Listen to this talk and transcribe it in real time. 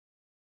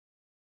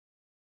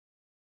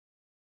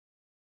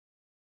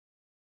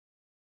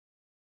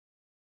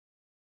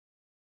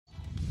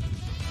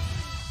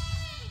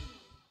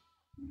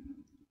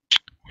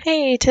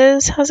Hey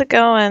Tiz, how's it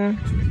going?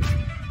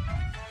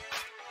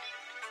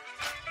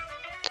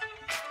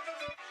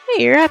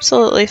 Hey, you're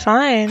absolutely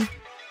fine.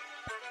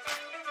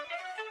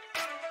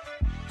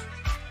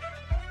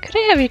 Could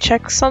I have you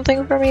check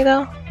something for me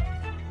though?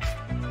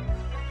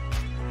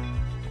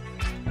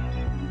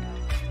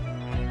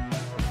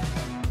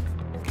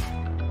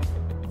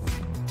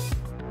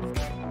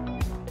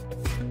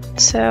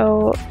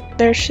 So,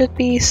 there should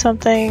be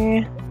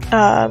something,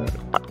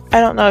 I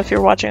don't know if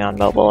you're watching on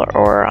mobile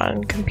or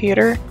on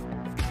computer.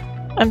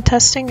 I'm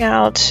testing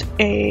out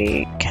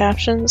a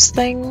captions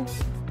thing.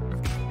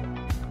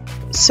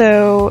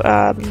 So,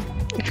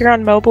 if you're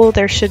on mobile,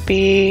 there should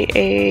be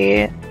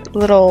a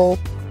little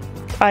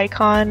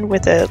icon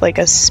with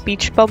a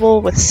speech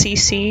bubble with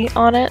CC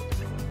on it,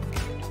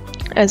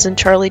 as in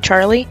Charlie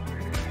Charlie.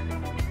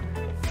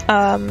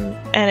 And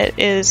it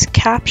is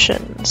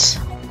captions.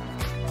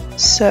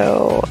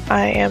 So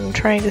I am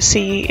trying to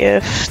see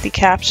if the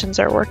captions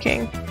are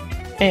working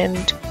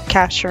and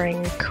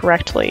capturing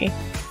correctly.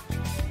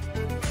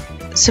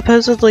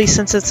 Supposedly,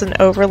 since it's an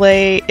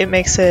overlay, it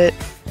makes it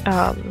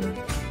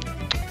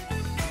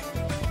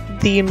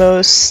the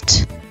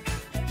most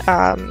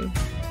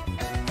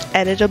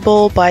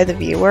editable by the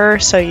viewer,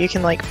 so you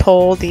can like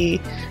pull the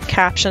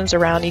captions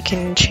around, you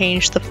can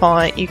change the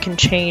font, you can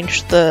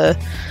change the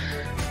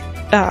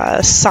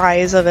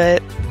size of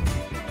it,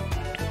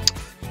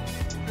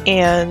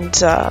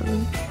 and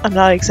I'm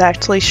not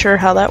exactly sure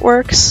how that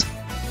works,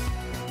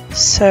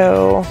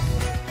 so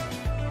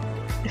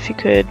if you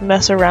could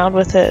mess around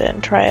with it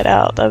and try it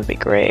out, that would be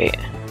great.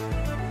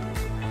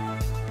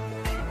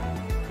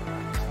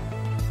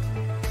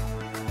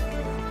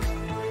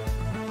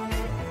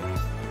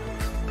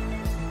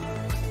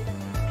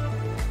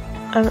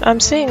 I'm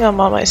seeing them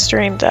on my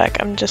stream deck,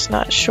 I'm just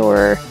not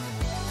sure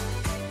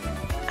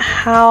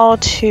how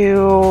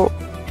to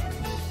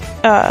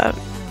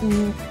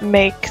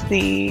make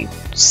the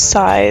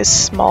size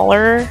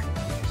smaller,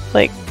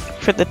 like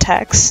for the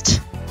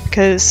text,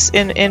 because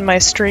in my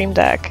stream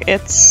deck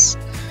it's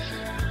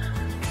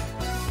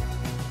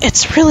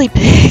really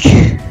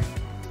big.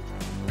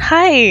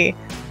 Hi!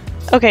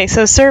 Okay,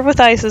 so Serve with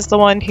Ice is the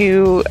one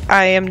who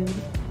I am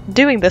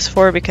doing this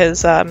for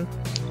because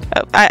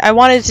I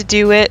wanted to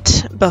do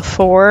it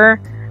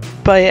before,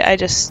 but I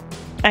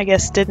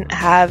guess didn't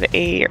have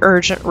a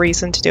urgent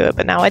reason to do it,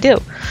 but now I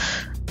do.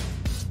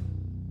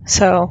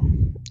 So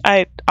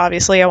I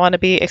want to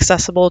be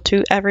accessible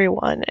to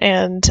everyone,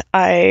 and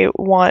I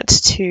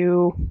want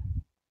to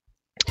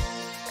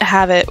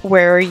have it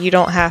where you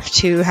don't have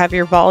to have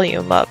your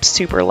volume up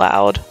super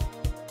loud.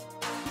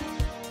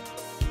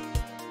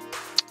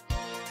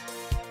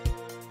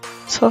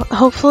 So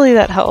hopefully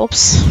that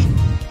helps.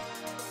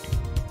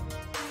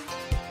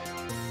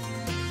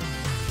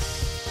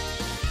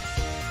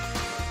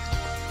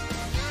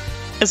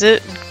 Is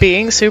it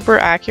being super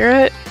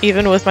accurate,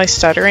 even with my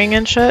stuttering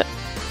and shit?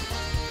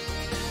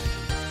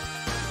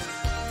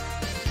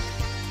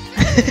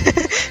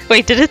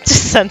 Wait, did it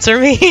just censor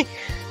me?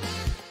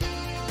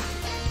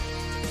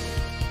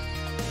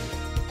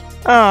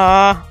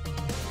 Aww.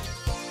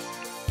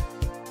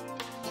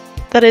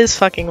 That is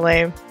fucking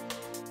lame.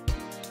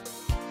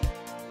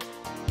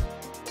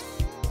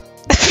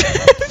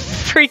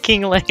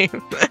 Freaking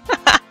lame.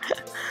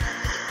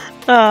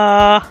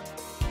 Aww.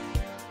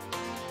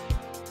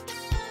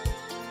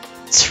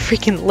 It's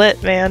freaking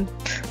lit, man.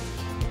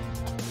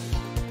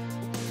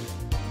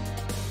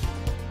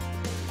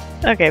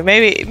 Okay,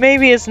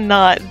 maybe it's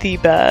not the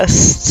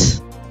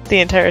best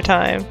the entire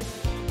time.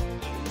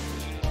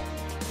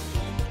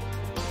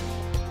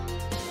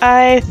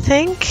 I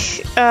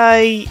think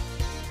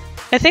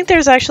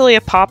there's actually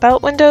a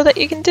pop-out window that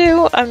you can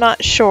do. I'm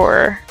not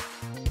sure.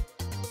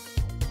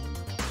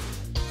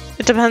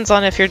 It depends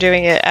on if you're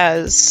doing it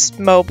as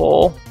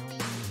mobile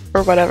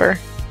or whatever.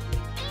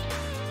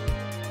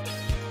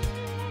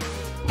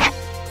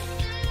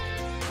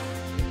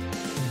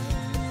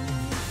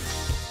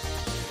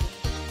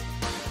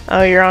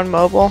 Oh, you're on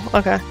mobile?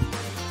 Okay.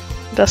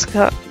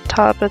 Desktop,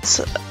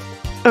 it's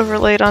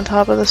overlaid on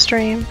top of the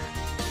stream.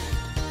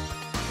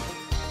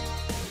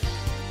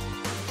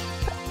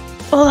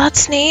 Well,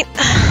 that's neat.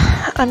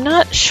 I'm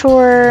not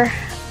sure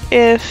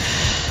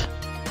if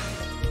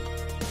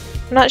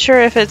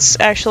it's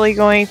actually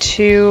going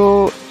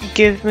to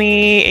give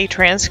me a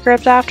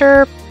transcript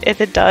after.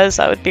 If it does,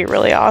 that would be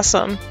really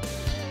awesome.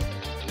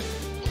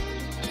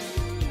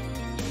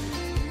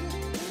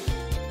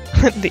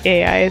 The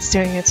AI is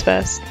doing its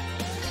best.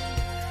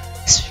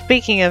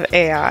 Speaking of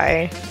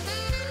AI,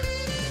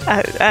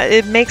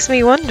 it makes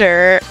me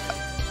wonder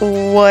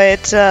what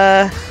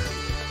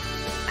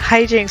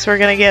hijinks we're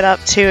gonna get up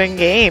to in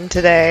game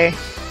today.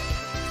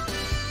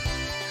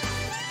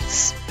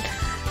 It's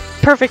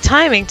perfect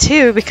timing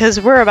too, because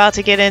we're about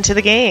to get into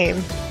the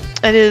game.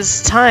 It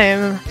is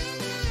time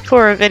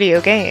for a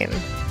video game.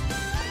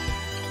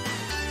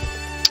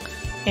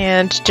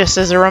 And just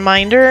as a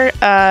reminder,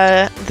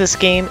 this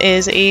game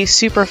is a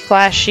super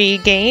flashy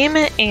game,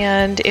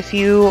 and if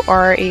you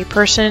are a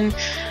person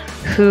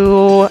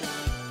who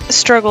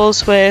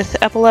struggles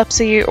with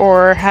epilepsy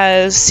or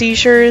has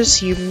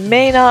seizures, you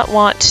may not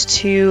want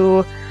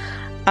to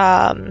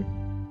watch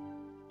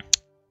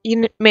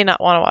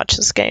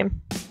this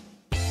game.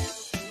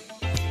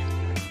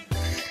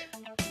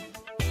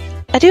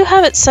 I do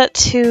have it set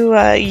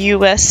to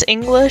US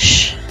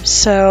English,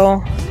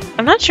 so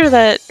I'm not sure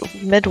that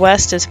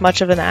Midwest is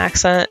much of an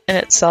accent in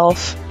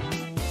itself.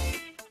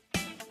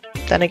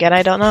 Then again,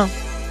 I don't know.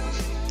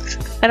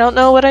 I don't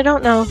know what I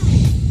don't know.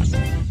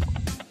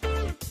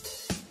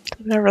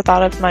 I've never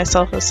thought of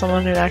myself as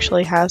someone who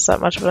actually has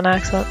that much of an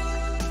accent.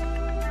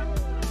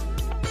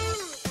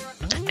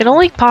 It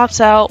only pops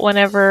out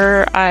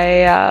whenever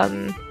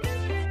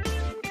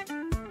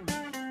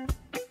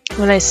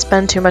when I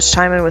spend too much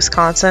time in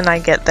Wisconsin, I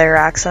get their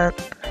accent.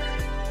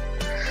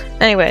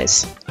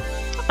 Anyways,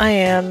 I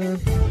am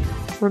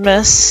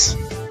remiss.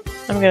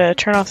 I'm gonna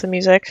turn off the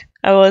music.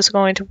 I was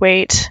going to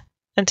wait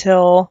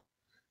until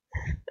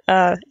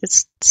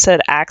it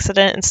said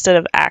accident instead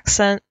of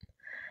accent.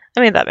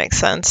 I mean, that makes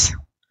sense.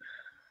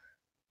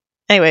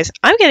 Anyways,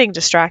 I'm getting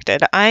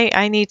distracted.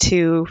 I need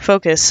to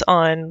focus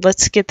on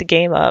let's get the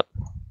game up.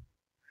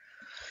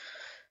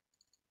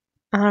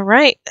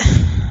 Alright.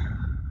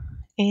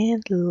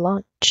 And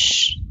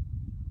lunch.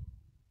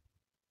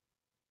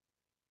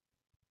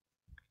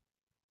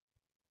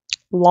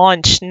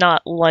 Launch,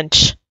 not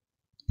lunch.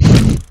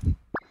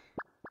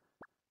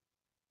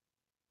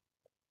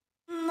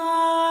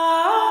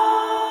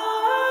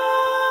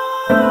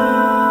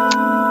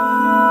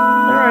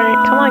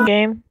 Alright, come on,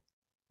 game.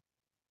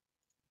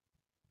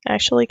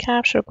 Actually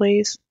capture,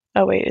 please.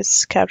 Oh wait,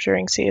 it's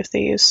capturing Sea of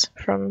Thieves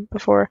from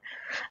before.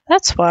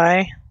 That's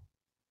why.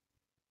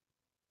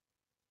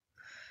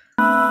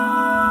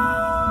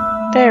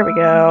 There we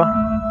go.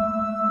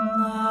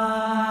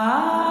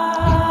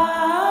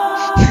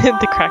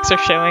 The cracks are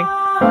showing.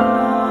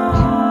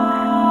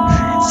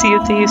 Sea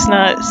of Thieves,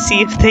 not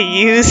see if they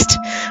used.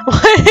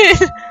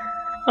 What?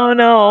 Oh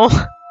no.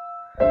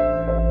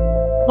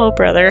 Oh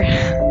brother.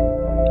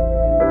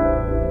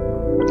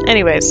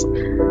 Anyways,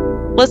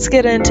 let's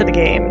get into the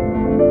game.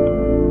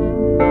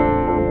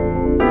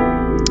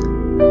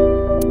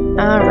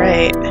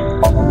 Alright.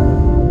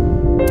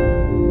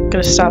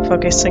 Gonna stop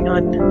focusing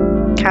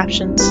on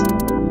captions.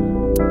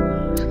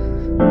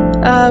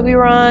 We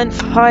were on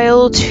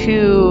file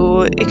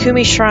to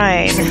Ikumi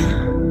Shrine.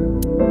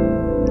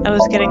 I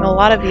was getting a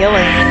lot of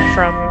yelling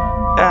from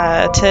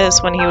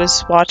Tiz when he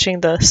was watching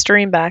the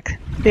stream back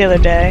the other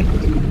day.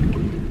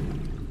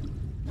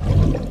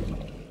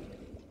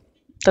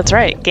 That's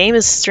right, game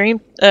is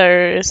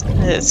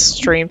it's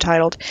stream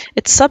titled.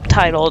 It's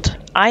subtitled.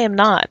 I am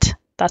not.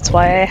 That's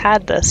why I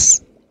had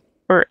this.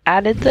 Or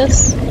added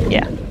this?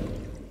 Yeah.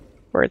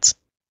 Words.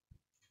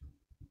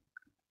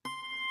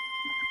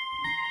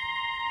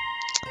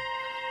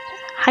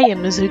 Hiya,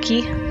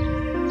 Mizuki.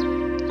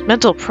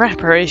 Mental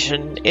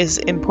preparation is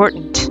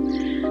important.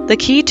 The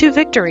key to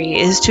victory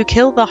is to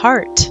kill the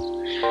heart.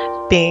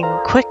 Being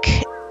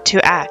quick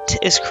to act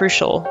is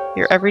crucial.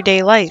 Your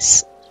everyday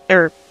life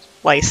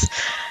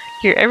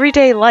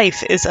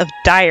is of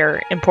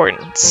dire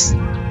importance.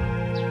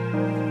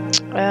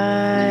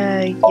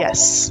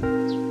 Yes.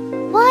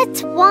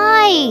 What?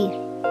 Why?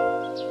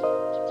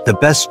 The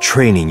best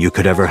training you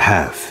could ever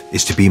have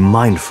is to be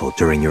mindful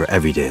during your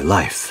everyday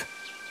life.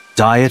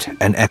 Diet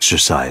and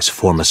exercise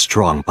form a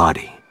strong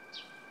body.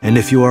 And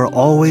if you are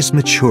always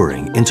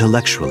maturing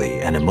intellectually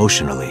and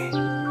emotionally,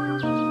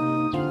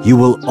 you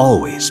will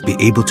always be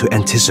able to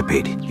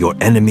anticipate your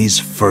enemy's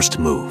first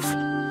move.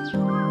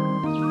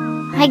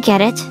 I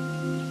get it.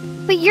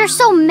 But you're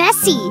so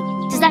messy.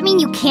 Does that mean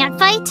you can't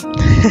fight?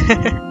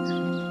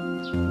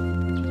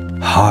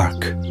 Hark,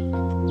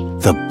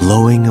 the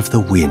blowing of the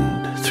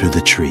wind through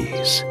the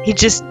trees. He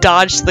just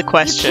dodged the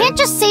question. You can't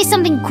just say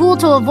something cool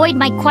to avoid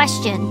my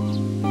question.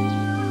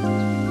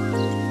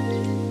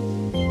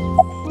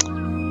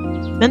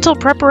 Mental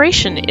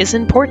preparation is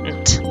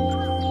important.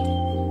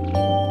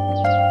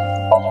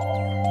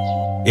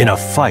 In a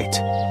fight,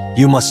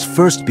 you must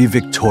first be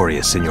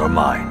victorious in your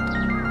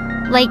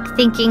mind. Like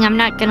thinking I'm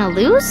not gonna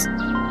lose?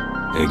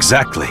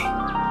 Exactly.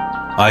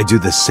 I do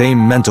the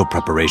same mental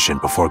preparation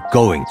before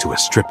going to a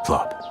strip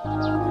club.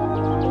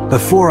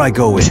 Before I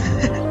go in,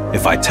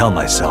 if I tell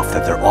myself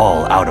that they're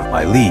all out of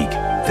my league,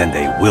 then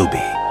they will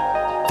be.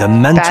 The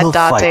mental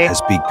fight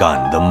has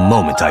begun the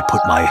moment I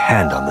put my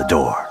hand on the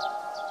door.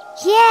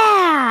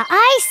 Yeah,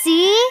 I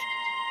see.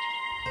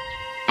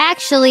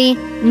 Actually,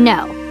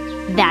 no.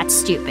 That's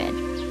stupid.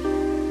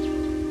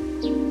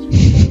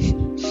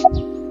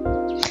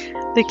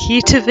 The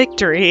key to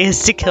victory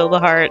is to kill the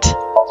heart.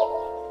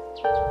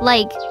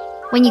 Like,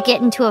 when you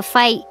get into a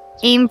fight,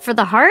 aim for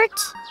the heart?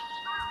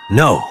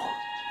 No,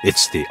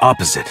 it's the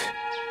opposite.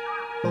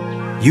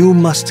 You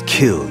must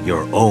kill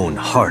your own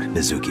heart,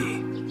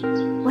 Mizuki.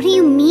 What do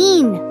you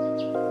mean?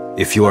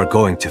 If you are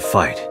going to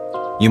fight,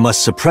 you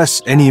must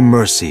suppress any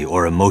mercy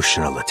or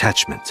emotional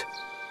attachment.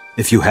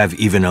 If you have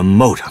even a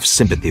mote of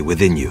sympathy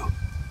within you,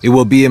 it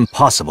will be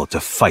impossible to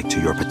fight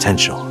to your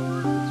potential.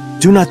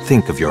 Do not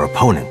think of your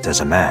opponent as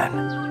a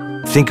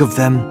man. Think of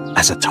them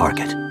as a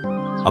target.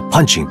 a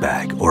punching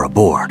bag or a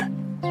board.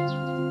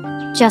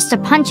 Just a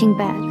punching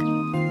bag.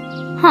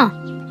 Huh.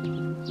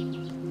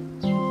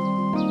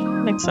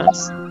 Makes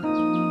sense.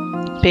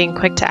 Being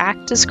quick to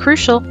act is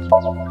crucial.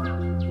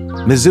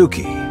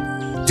 Mizuki,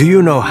 do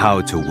you know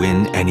how to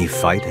win any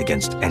fight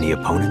against any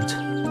opponent?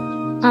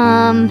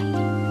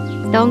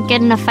 Don't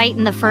get in a fight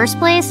in the first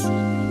place?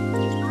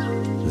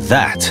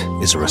 That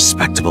is a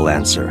respectable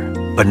answer.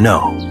 But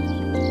no,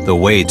 the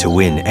way to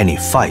win any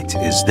fight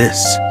is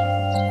this.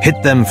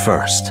 Hit them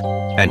first,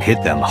 and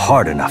hit them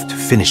hard enough to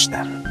finish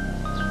them.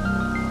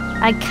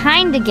 I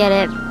kinda get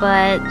it,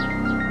 but...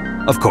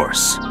 Of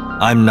course,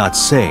 I'm not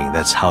saying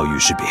that's how you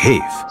should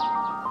behave.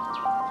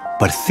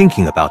 But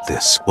thinking about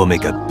this will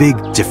make a big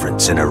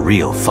difference in a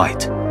real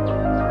fight.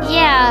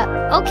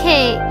 Yeah,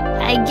 okay,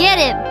 I get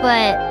it,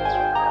 but...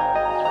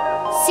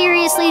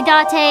 Seriously,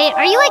 Date,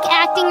 are you like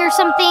acting or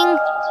something?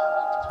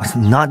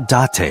 Not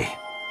Date,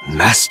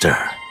 Master.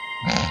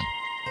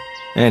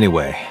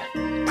 Anyway,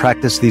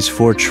 practice these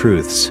 4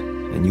 truths,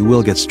 and you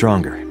will get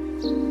stronger.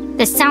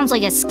 This sounds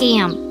like a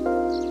scam.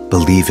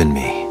 Believe in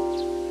me.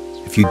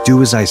 If you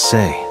do as I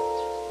say,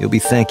 you'll be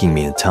thanking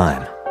me in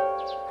time.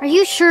 Are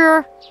you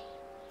sure?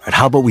 Alright,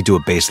 how about we do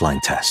a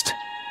baseline test?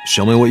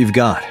 Show me what you've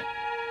got.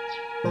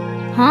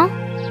 Huh?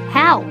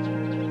 How?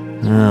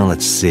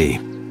 Let's see.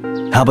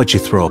 How about you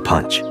throw a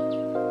punch?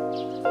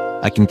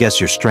 I can guess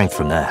your strength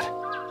from that.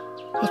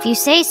 If you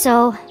say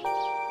so,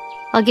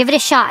 I'll give it a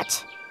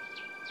shot.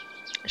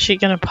 Is she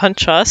gonna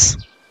punch us?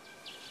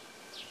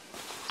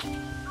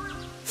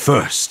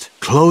 First,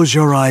 close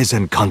your eyes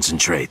and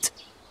concentrate.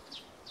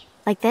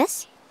 Like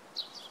this?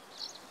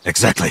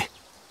 Exactly.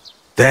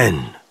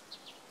 Then,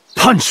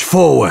 punch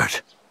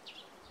forward!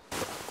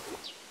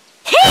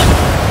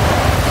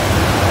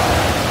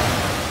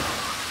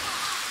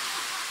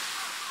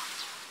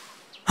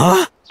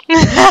 Huh?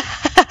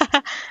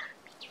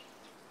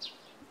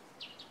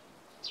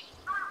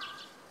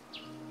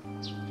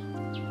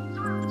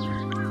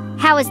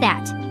 How is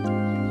that?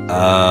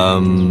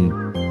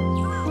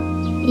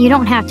 You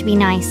don't have to be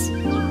nice.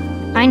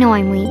 I know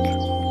I'm weak.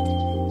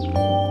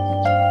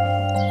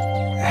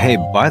 Hey,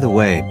 by the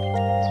way,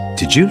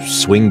 did you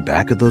swing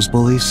back at those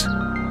bullies?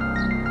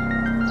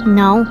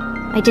 No,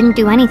 I didn't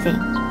do anything.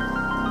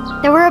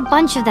 There were a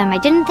bunch of them. I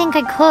didn't think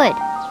I could.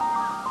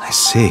 I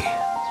see.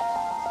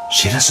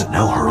 She doesn't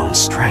know her own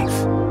strength.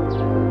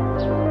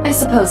 I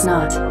suppose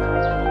not.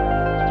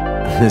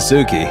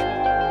 Mizuki,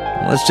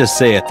 let's just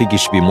say I think you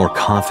should be more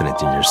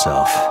confident in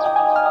yourself.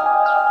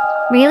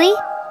 Really?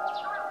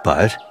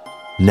 But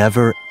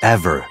never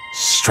ever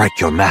strike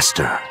your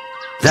master.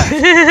 That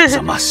is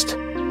a must.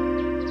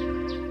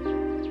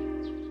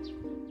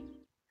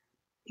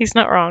 He's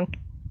not wrong.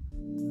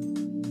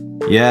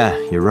 Yeah,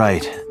 you're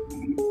right.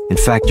 In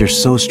fact, you're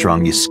so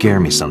strong you scare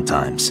me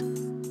sometimes.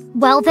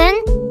 Well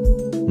then,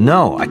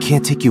 No, I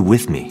can't take you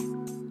with me.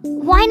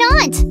 why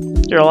not?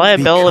 Your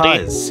liability.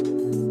 Because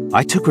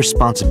I took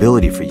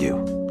responsibility for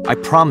you. I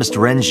promised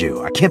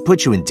Renju. I can't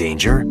put you in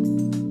danger.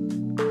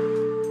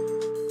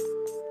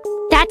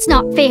 That's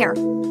not fair.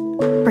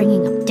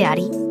 Bringing up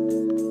Daddy.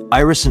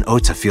 Iris and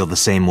Ota feel the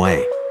same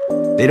way.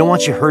 They don't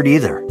want you hurt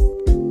either.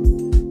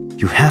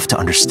 You have to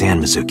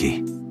understand,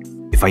 Mizuki.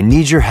 If I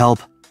need your help,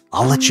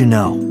 I'll let you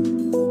know.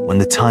 When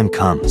the time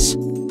comes.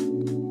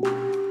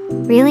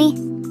 Really?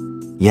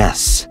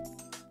 Yes,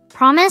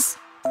 Promise?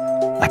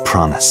 I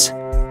promise.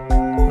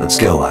 Let's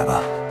go,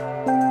 Iva.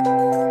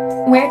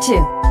 Where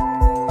to?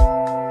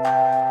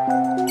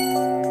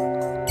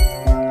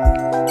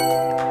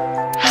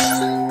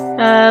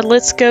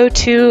 Let's go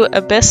to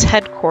Abyss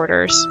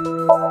headquarters.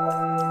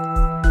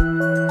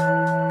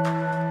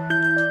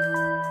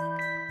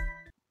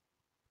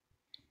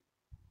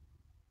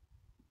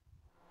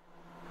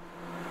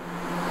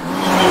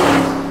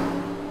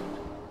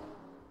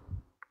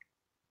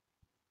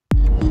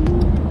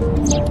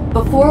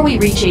 Before we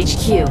reach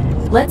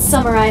HQ, let's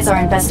summarize our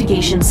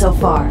investigation so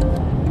far.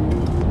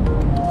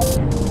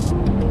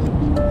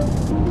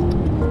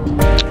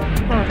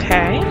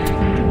 Okay.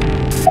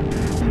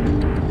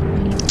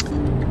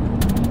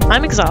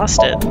 I'm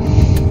exhausted.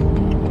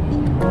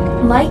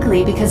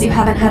 Likely because you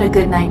haven't had a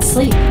good night's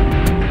sleep.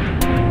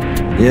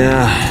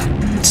 Yeah,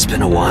 it's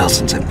been a while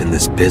since I've been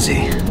this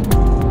busy.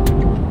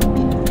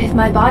 If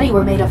my body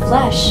were made of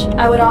flesh,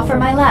 I would offer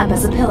my lap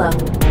as a pillow.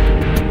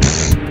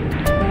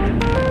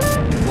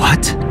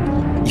 What?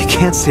 You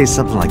can't say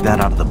something like that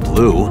out of the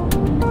blue.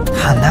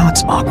 Now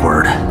it's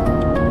awkward.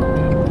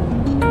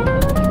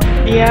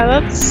 Yeah,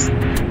 that's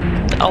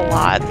a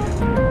lot.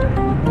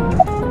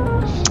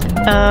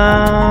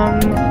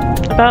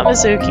 About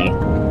Mizuki.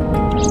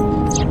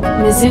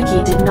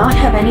 Mizuki did not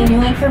have any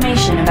new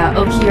information about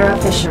Okiura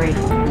Fishery.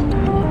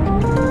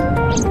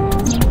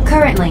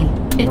 Currently,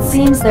 it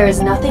seems there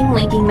is nothing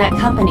linking that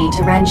company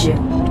to Renju.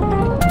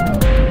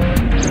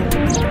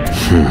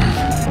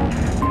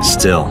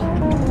 Still,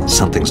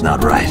 something's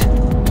not right.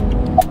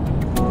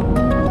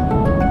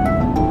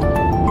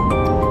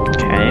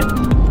 Okay.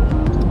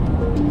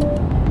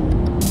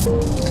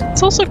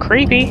 It's also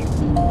creepy.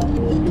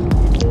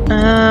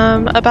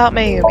 About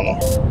Mayumi.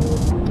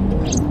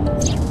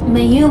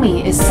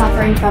 Mayumi is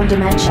suffering from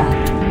dementia.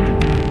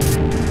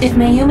 If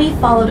Mayumi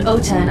followed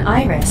Ota and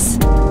Iris,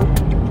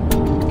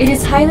 it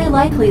is highly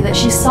likely that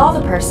she saw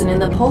the person in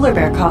the polar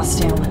bear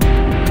costume.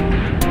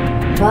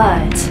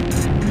 But...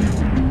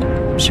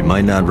 She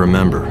might not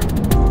remember.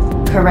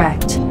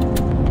 correct.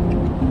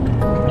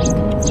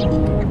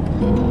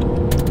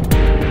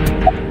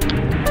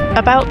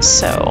 About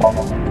so.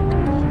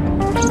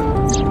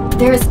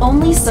 There is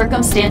only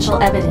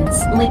circumstantial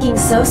evidence linking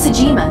So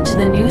Sejima to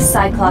the new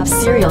Cyclops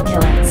serial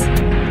killings.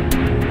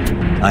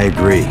 I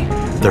agree.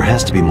 There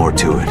has to be more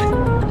to it.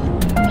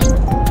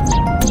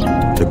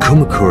 The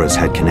Kumakuras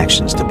had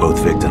connections to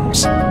both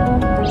victims.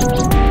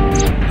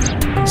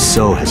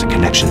 So has a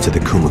connection to the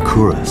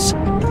Kumakuras.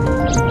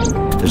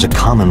 There's a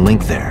common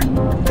link there.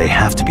 They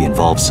have to be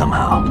involved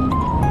somehow.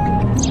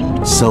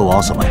 So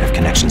also might have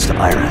connections to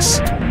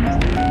Iris.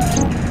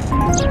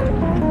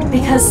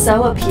 Because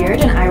So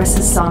appeared in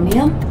Iris's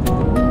Somnium?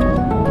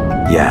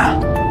 Yeah.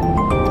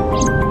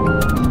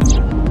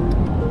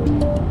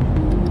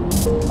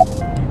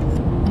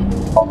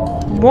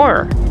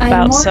 More I am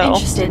about more So.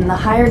 interested in the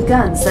hired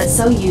guns that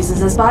So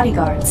uses as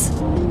bodyguards.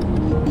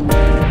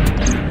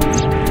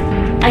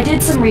 I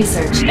did some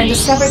research and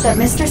discovered that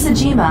Mr.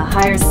 Sejima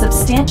hires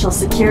substantial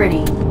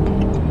security.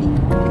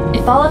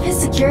 If all of his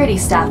security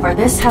staff are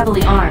this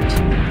heavily armed,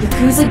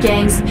 Yakuza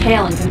gangs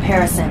pale in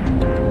comparison.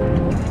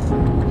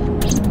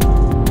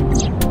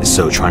 Is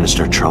So trying to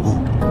start trouble?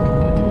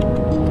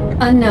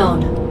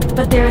 Unknown,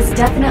 but there is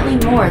definitely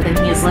more than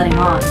he is letting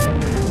on.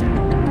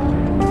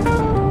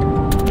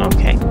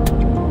 Okay.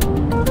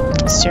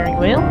 Steering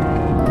wheel.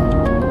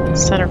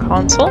 Center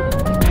console.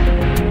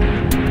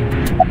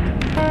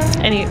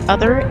 Any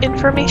other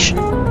information?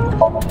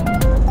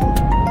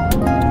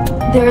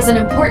 There is an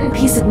important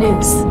piece of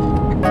news.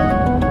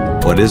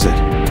 What is it?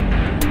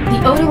 The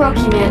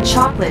Odoroki Man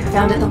chocolate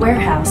found at the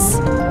warehouse.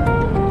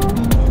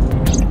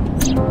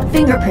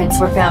 Fingerprints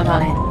were found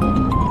on it.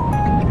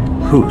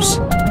 Whose?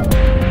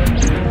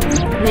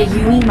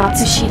 Mayumi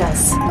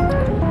Matsushida's.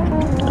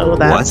 Oh,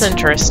 that's What?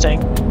 interesting.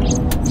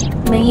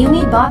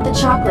 Mayumi bought the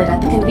chocolate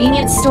at the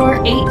convenience store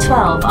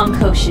 812 on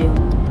Koshu.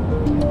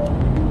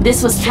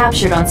 This was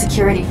captured on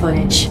security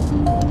footage.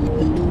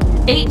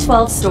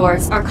 812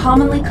 stores are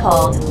commonly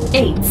called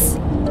 8s.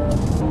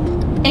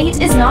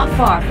 8 is not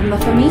far from the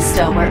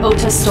Famisto where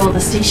Ota stole the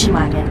station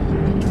wagon.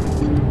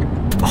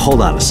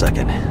 Hold on a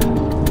second.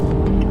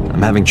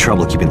 I'm having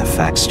trouble keeping the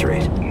facts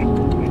straight.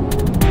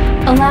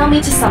 Allow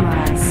me to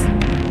summarize.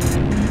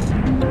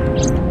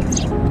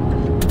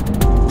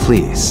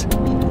 Please.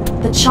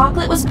 The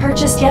chocolate was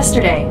purchased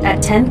yesterday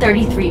at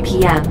 10:33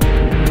 p.m.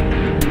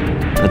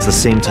 That's the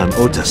same time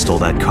Ota stole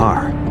that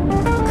car.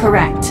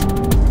 Correct.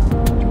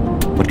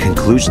 What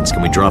conclusions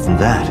can we draw from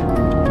that?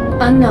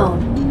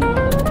 Unknown.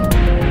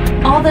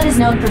 All that is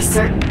known for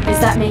certain is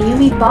that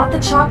Mayumi bought the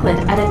chocolate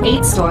at an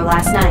 8 store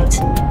last night.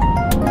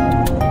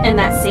 And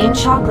that same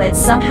chocolate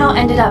somehow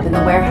ended up in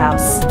the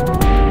warehouse.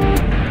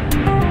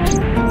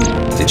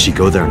 Did she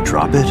go there and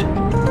drop it?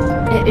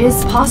 It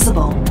is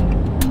possible.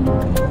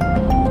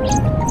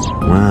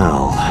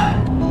 Well...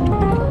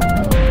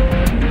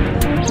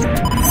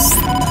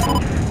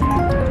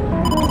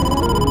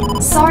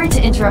 Sorry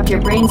to interrupt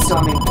your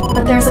brainstorming,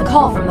 but there's a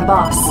call from the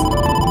boss.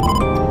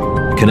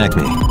 Connect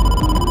me.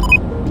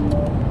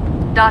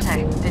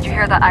 Date, did you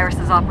hear that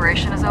Iris's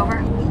operation is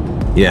over?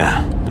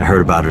 Yeah, I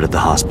heard about it at the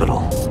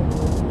hospital.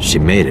 She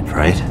made it,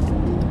 right?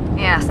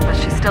 Yes, but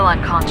she's still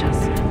unconscious.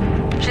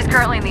 She's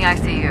currently in the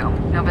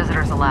ICU. No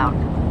visitors allowed.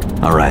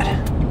 Alright.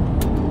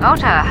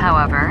 Ota,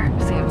 however,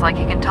 seems like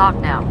he can talk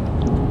now.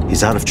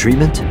 He's out of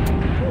treatment?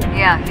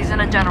 Yeah, he's in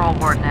a general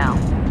ward now.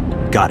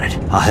 Got it.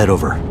 I'll head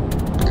over.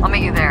 I'll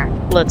meet you there.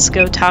 Let's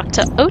go talk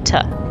to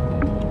Ota.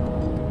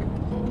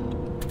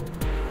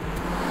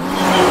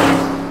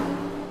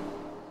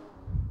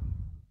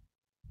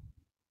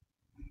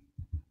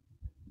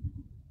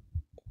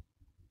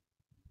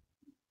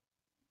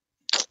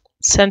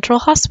 Central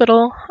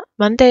Hospital,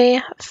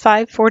 Monday,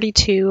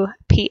 5:42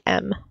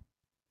 p.m.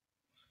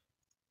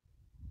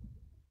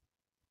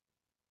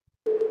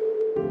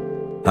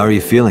 How are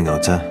you feeling,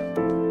 Ota?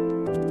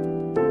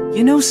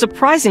 You know,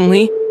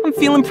 surprisingly, I'm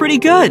feeling pretty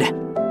good.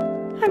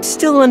 I'm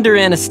still under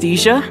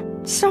anesthesia,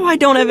 so I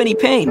don't have any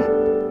pain.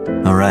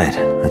 Alright,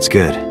 that's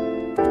good.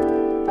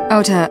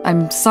 Ota,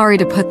 I'm sorry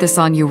to put this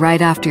on you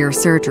right after your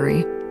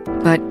surgery,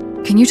 but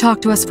can you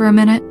talk to us for a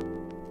minute?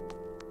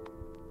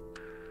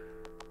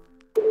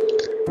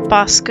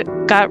 Boss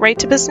got right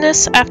to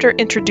business after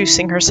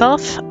introducing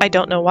herself. I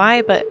don't know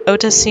why, but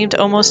Ota seemed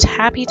almost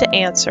happy to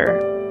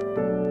answer.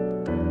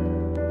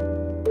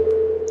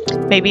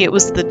 Maybe it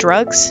was the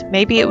drugs,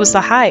 maybe it was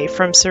the high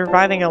from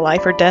surviving a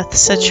life or death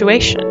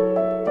situation.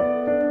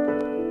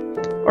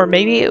 Or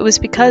maybe it was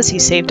because he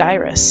saved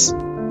Iris.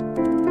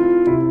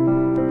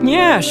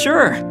 Yeah,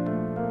 sure.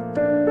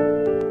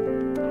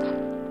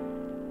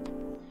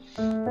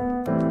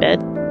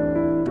 Bed.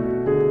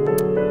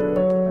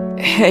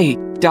 Hey,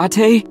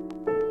 Date,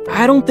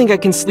 I don't think I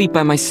can sleep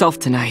by myself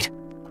tonight.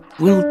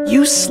 Will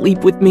you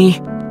sleep with me?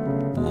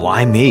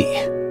 Why me?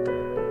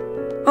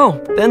 Oh,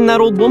 then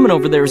that old woman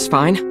over there is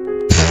fine.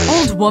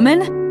 Old woman?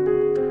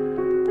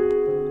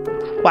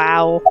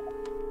 Wow.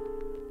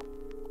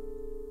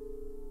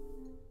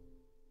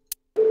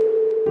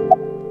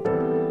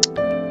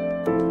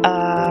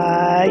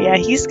 Yeah,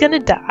 he's gonna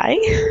die.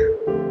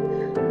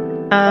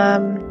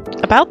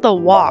 About the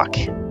walk.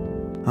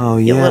 Oh,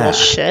 You yeah. little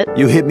shit.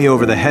 You hit me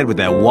over the head with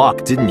that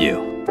walk, didn't you?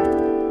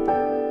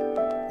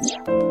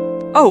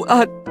 Oh,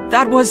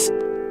 that was...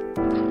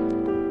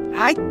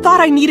 I thought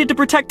I needed to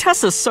protect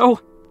Tessa, so...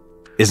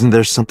 Isn't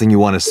there something you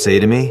want to say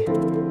to me?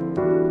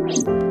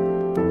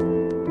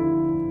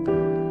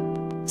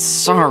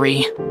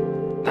 Sorry.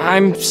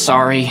 I'm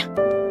sorry.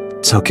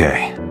 It's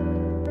okay.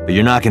 But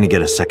you're not gonna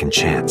get a second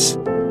chance.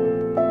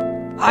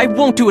 I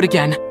won't do it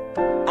again.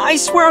 I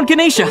swear on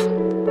Ganesha.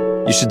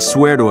 You should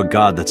swear to a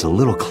god that's a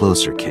little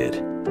closer, kid.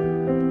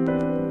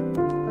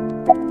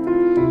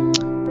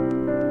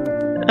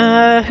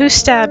 Who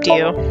stabbed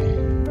you?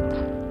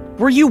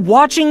 Were you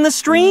watching the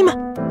stream?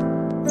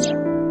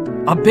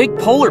 A big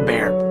polar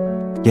bear.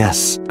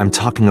 Yes, I'm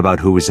talking about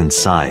who was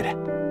inside.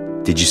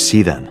 Did you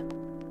see them?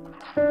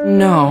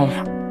 No.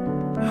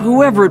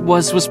 Whoever it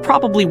was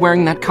probably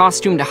wearing that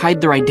costume to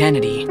hide their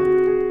identity.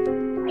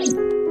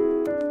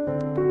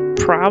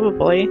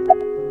 Probably.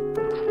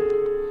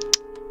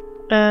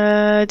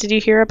 Did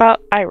you hear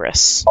about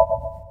Iris?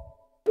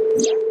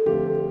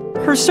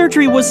 Her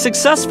surgery was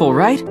successful,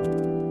 right?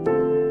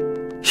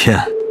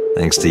 Yeah,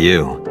 thanks to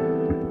you.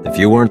 If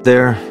you weren't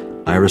there,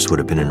 Iris would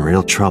have been in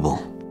real trouble.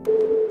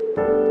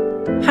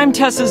 I'm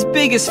Tessa's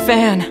biggest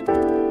fan.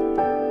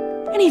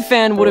 Any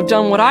fan would have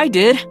done what I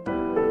did.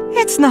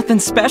 It's nothing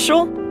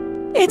special.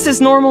 It's as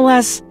normal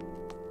as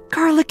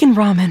garlic and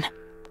ramen.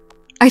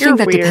 I You're think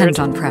that weird. depends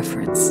on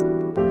preference.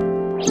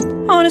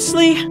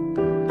 Honestly,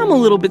 I'm a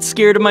little bit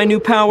scared of my new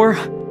power.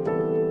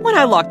 When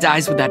I locked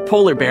eyes with that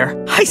polar bear,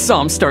 I saw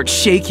him start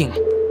shaking.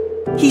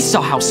 He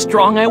saw how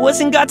strong I was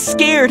and got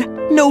scared,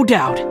 no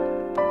doubt.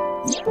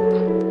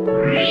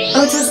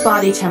 Ota's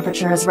body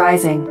temperature is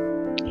rising.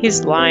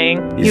 He's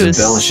lying. He's He was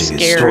embellishing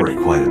his scared. story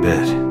quite a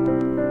bit.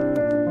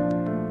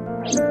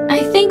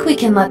 I think we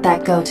can let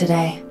that go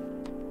today.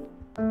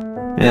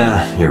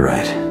 Yeah, you're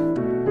right.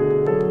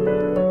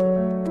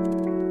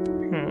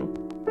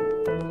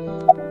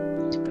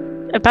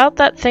 About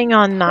that thing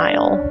on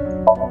Nile.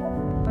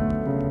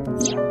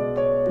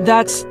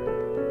 That's...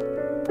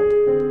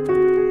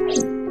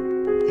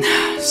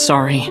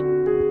 Sorry.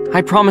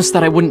 I promised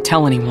that I wouldn't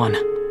tell anyone.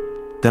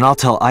 Then I'll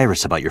tell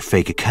Iris about your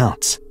fake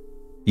accounts.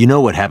 You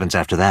know what happens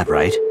after that,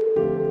 right?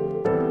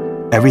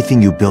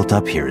 Everything you built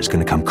up here is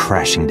gonna come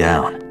crashing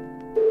down.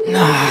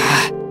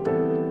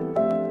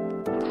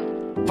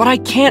 But I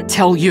can't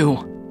tell you.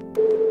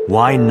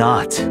 Why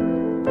not?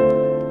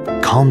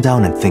 Calm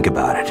down and think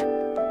about it.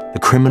 The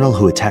criminal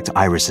who attacked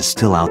Iris is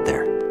still out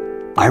there.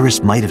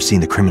 Iris might have seen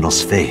the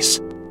criminal's face.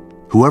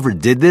 Whoever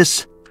did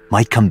this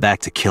might come back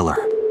to kill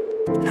her.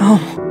 No.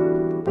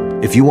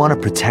 If you want to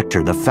protect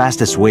her, the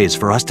fastest way is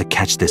for us to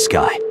catch this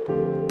guy.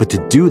 But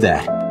to do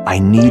that, I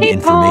need Hey,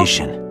 Paul.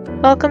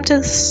 information. Welcome to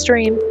the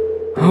stream.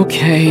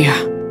 Okay.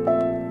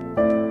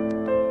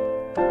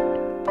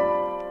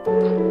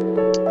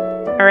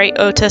 Alright,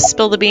 Ota,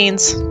 spill the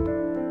beans.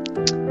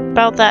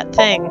 About that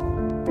thing.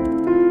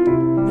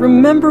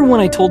 Remember when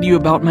I told you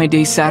about my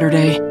day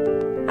Saturday?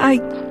 I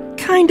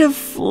kind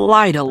of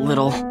lied a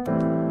little.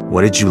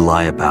 What did you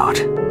lie about?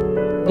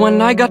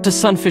 When I got to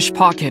Sunfish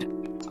Pocket,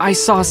 I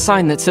saw a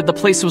sign that said the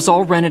place was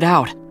all rented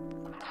out.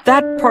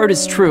 That part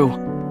is true.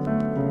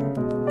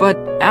 But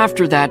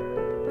after that,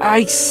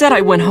 I said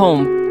I went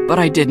home, but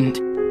I didn't.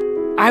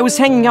 I was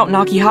hanging out in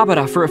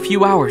Akihabara for a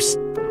few hours.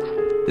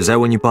 Is that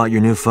when you bought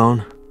your new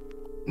phone?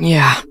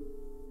 Yeah,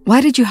 Why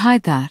did you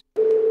hide that?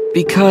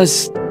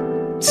 because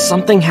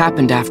something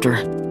happened after.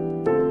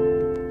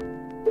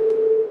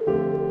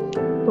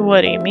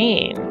 What do you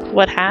mean?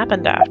 What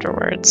happened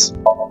afterwards?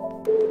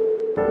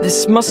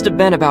 This must have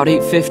been about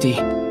 8:50.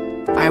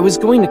 I was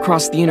going to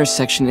cross the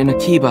intersection in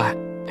Akiba,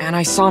 and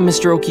I saw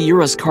Mr.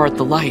 Okiura's car at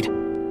the light.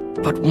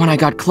 But when I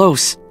got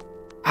close,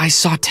 I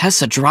saw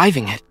Tessa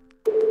driving it.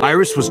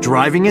 Iris was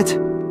driving it?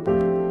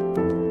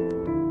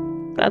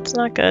 That's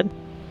not good.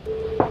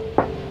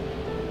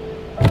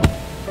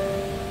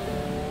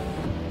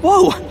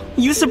 Whoa!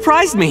 You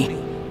surprised me!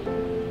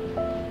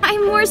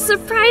 I'm more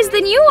surprised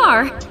than you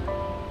are.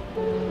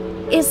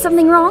 Is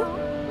something wrong?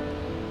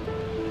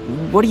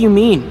 What do you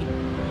mean?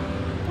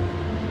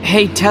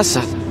 Hey,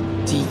 Tessa,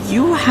 do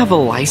you have a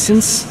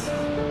license?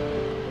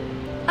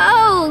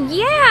 Oh,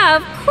 yeah,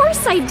 of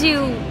course I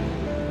do.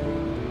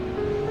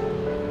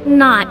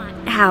 Not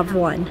have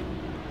one.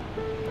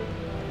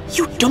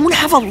 You don't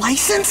have a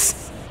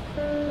license?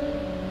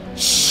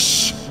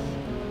 Shh!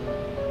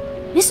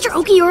 Mr.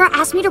 Okiura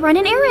asked me to run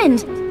an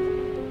errand.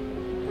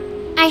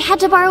 I had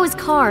to borrow his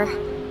car.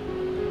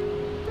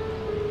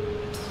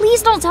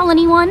 Please don't tell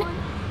anyone.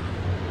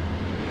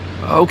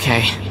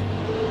 Okay.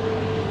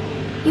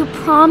 You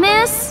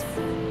promise?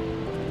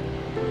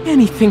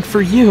 Anything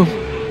for you.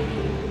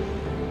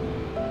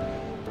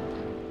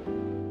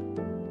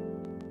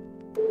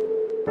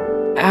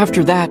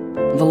 After that,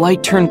 the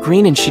light turned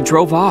green and she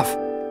drove off.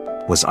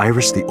 Was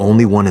Iris the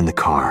only one in the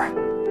car?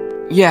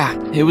 Yeah,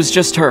 it was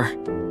just her.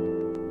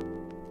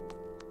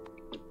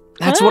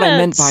 That's what I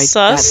meant by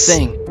that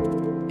thing.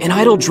 An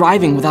idle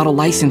driving without a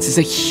license is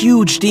a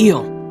huge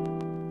deal.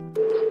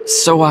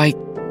 So I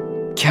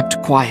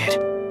kept quiet.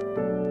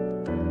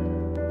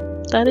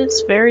 That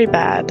is very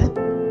bad.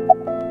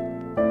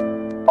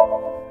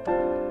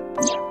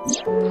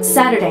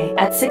 Saturday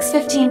at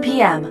 6:15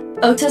 p.m.,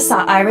 Ota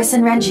saw Iris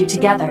and Renju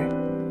together.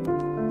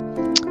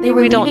 They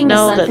were We don't leaving the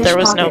know that Sunfish there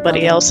was Pocket nobody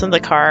building. else in the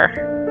car.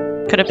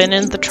 Could have been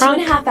in the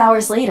trunk. 2.5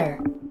 hours later,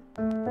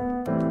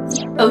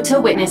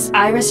 Ota witnessed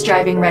Iris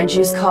driving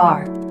Renju's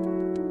car.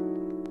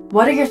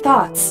 What are your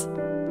thoughts?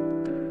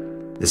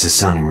 This is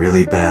sounding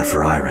really bad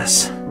for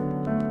Iris.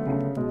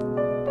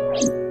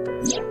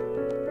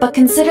 But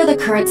consider the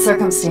current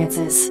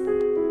circumstances.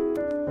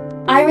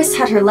 Iris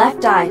had her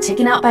left eye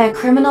taken out by a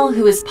criminal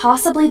who is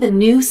possibly the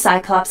new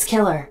Cyclops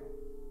killer.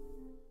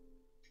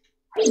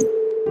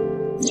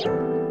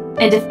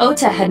 And if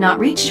Ota had not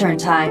reached her in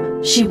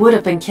time, she would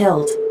have been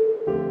killed.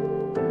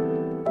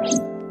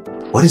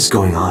 What is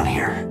going on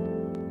here?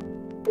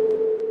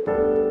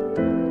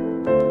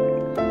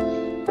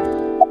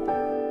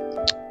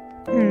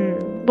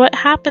 What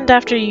happened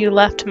after you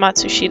left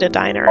Matsushita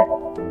Diner?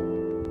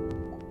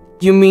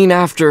 You mean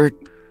after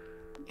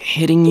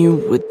hitting you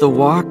with the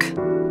walk?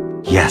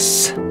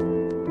 Yes.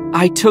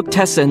 I took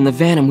Tessa in the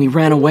van and we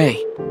ran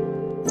away.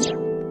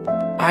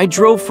 I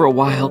drove for a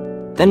while,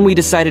 then we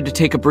decided to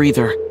take a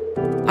breather.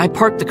 I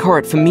parked the car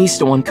at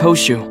Famisto on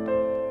Koshu.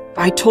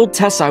 I told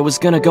Tessa I was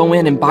gonna go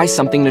in and buy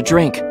something to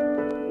drink.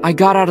 I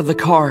got out of the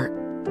car,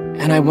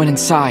 and I went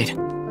inside.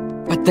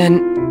 But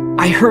then,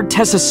 I heard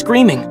Tessa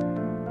screaming,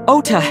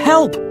 "Ota,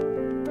 help!"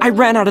 I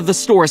ran out of the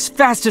store as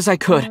fast as I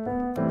could,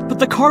 but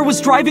the car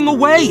was driving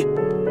away!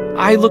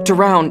 I looked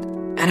around,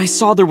 and I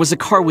saw there was a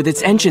car with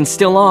its engine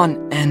still on,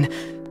 and...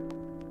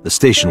 The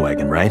station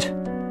wagon, right?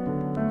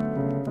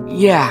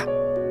 yeah.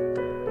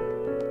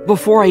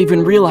 Before I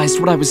even realized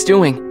what I was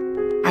doing,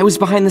 I was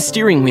behind the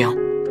steering wheel.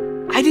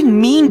 I didn't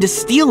mean to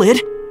steal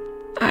it.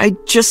 I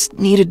just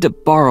needed to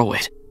borrow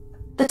it.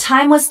 The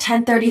time was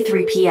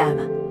 10:33 p.m.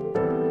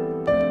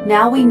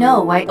 Now we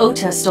know why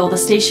Ota stole the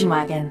station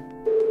wagon.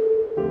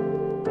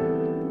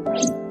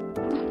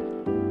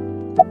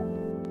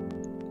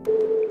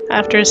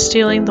 After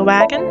stealing the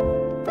wagon?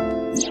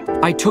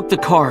 I took the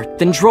car,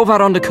 then drove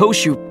out onto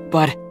Koshu,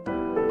 but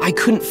I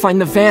couldn't find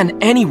the van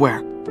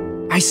anywhere.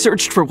 I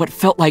searched for what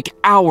felt like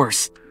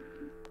hours.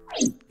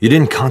 You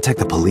didn't contact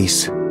the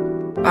police?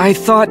 I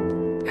thought,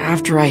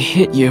 after I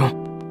hit you...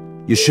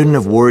 You shouldn't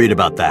have worried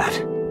about that.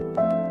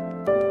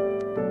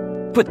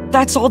 But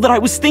that's all that I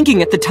was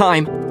thinking at the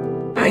time.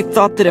 I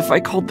thought that if I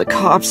called the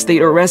cops,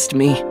 they'd arrest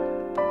me.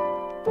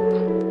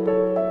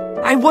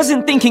 I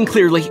wasn't thinking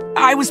clearly.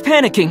 I was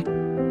panicking.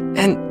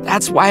 And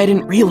that's why I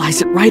didn't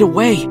realize it right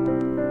away.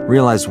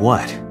 Realize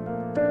what?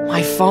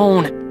 My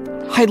phone.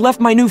 I left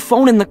my new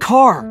phone in the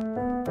car.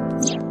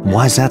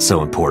 Why's that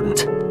so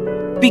important?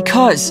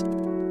 Because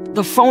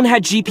the phone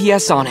had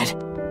GPS on it.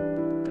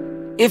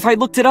 If I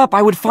looked it up,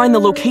 I would find the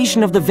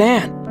location of the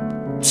van.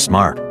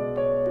 Smart.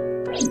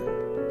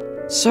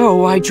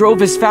 So I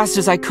drove as fast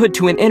as I could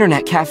to an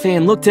internet cafe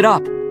and looked it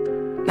up.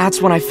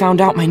 That's when I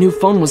found out my new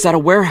phone was at a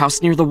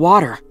warehouse near the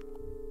water.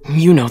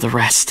 You know the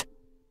rest.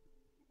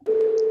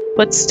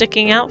 What's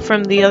sticking out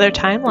from the other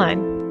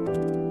timeline?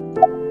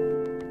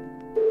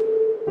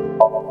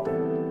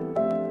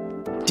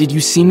 Did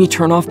you see me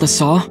turn off the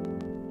saw?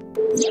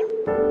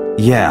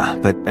 Yeah,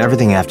 but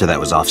everything after that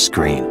was off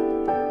screen.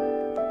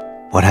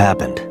 What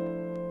happened?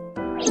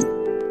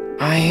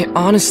 I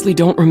honestly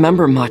don't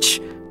remember much.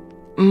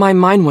 My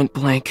mind went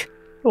blank.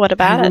 What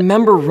about I it?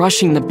 remember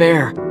rushing the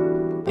bear,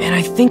 and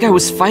I think I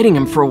was fighting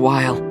him for a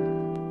while.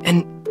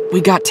 And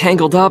we got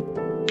tangled up,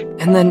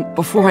 and then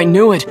before I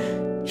knew it,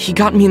 he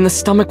got me in the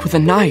stomach with a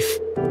knife.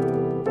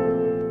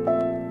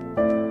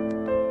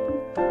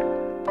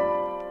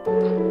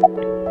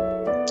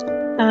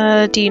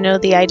 Do you know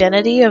the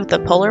identity of the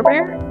polar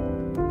bear?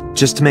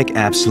 Just to make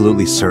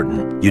absolutely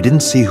certain, you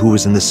didn't see who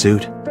was in the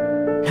suit?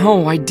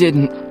 No, I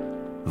didn't.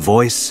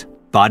 Voice?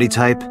 Body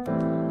type?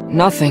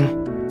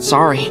 Nothing.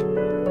 Sorry.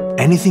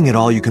 Anything at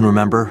all you can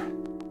remember?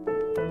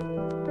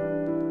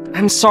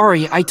 I'm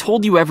sorry, I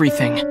told you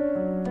everything.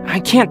 I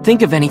can't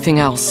think of anything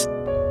else.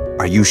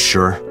 Are you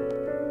sure?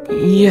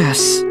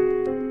 Yes.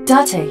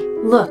 Date,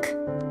 look.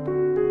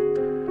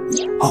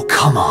 Oh,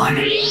 come on.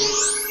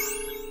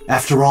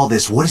 After all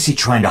this, what is he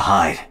trying to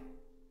hide?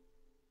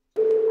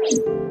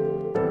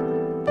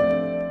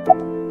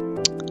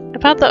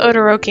 About the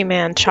Odoroki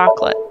Man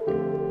chocolate.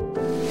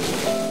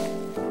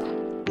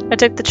 I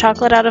took the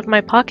chocolate out of my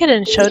pocket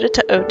and showed it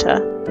to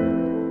Ota.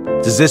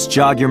 Does this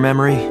jog your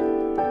memory?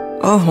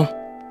 Oh,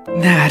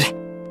 that.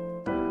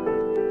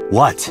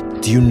 What?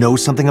 Do you know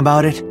something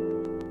about it?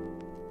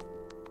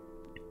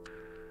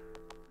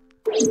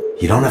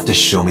 You don't have to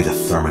show me the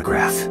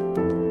thermograph.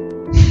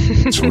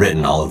 It's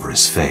written all over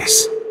his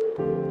face.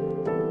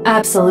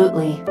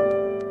 Absolutely.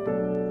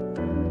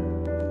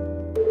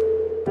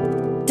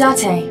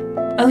 Date,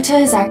 Ota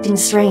is acting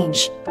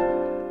strange.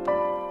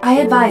 I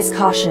advise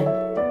caution.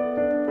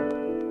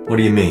 What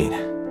do you mean?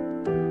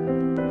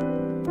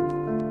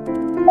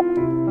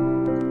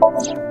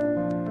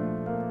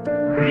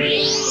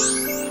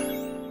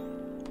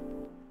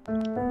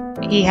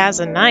 He has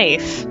a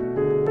knife.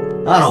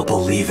 I don't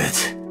believe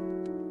it.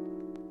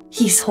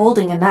 He's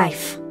holding a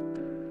knife.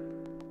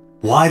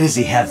 Why does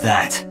he have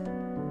that?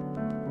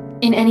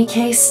 In any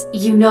case,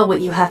 you know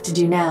what you have to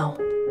do now.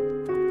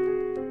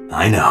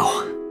 I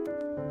know.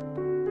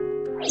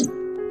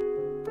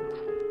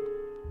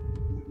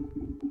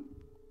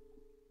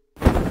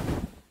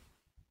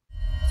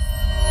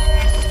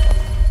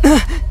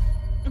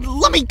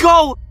 Let me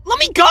go! Let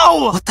me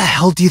go! What the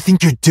hell do you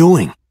think you're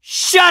doing?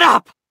 Shut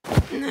up!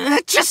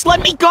 Just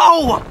let me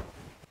go!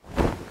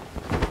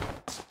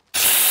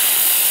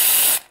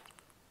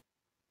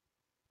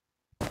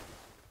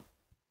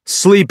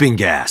 Sleeping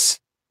gas.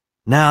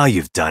 Now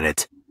you've done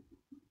it.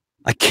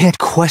 I can't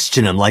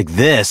question him like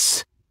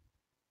this.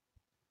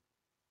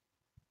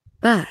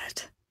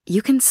 But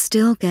you can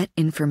still get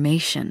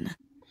information.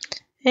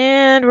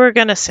 And we're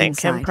gonna sink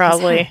inside him, his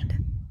probably. head.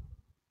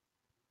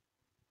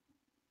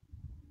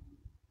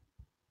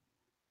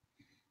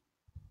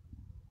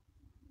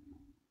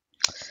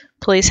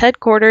 Police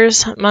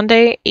headquarters,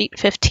 Monday,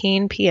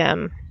 8:15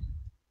 p.m.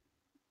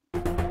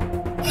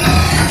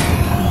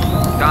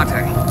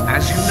 Dante,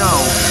 as you know,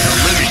 the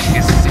limit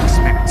is 6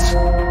 minutes.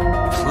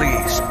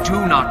 Please,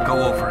 do not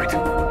go over it.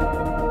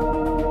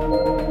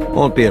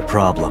 Won't be a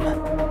problem.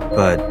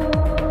 But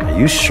are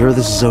you sure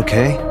this is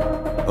okay?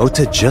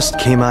 Ota just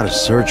came out of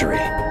surgery.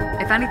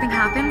 If anything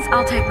happens,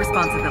 I'll take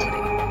responsibility.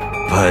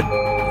 But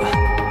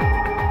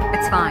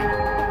It's fine.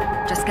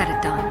 Just get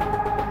it done.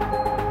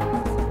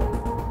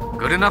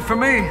 Good enough for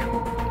me.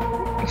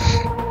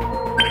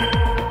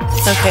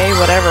 Okay,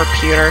 whatever,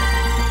 Pewter.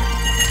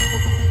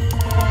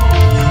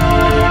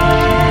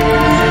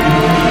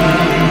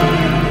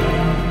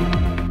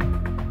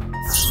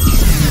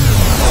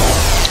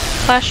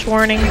 Flash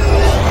warning.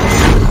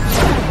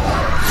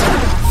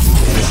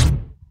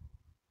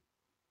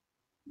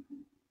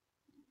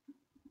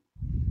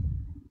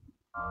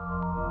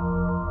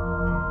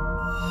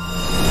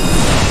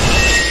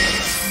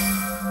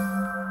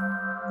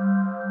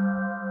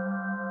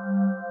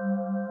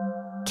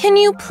 Can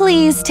you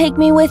please take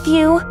me with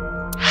you?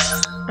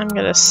 I'm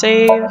gonna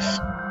save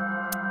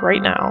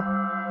right now.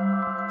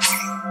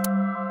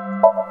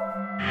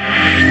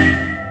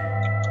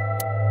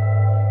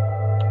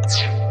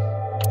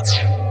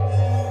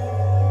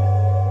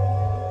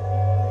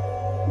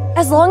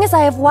 As long as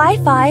I have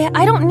Wi-Fi,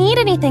 I don't need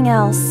anything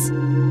else.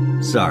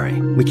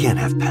 sorry, we can't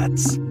have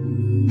pets.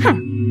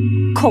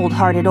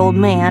 Cold-hearted old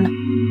man.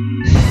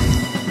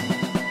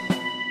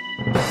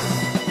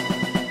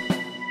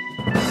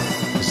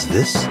 Is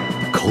this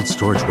cold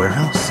storage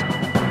warehouse?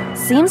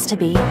 Seems to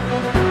be.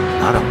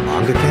 Not a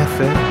manga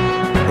cafe?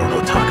 Or an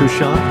otaku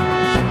shop?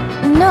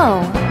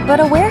 No, but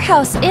a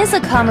warehouse is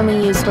a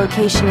commonly used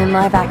location in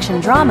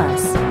live-action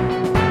dramas.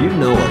 You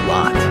know a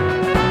lot.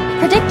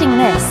 Predicting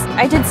this,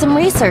 I did some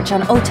research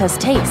on Ota's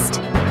taste.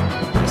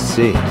 I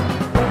see.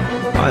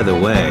 By the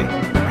way,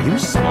 are you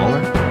smaller?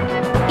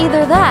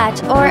 Either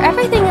that, or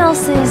everything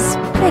else is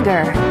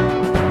bigger.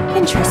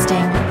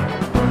 Interesting.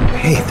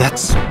 Hey,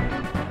 that's...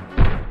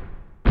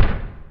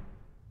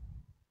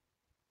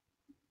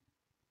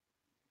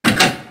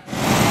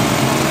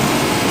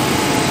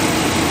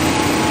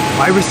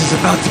 Iris is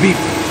about to be...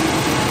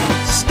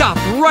 Stop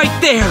right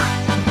there!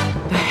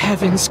 The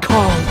heavens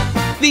call.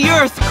 The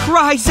earth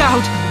cries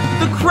out.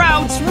 The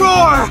crowds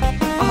roar.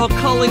 All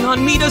calling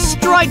on me to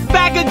strike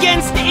back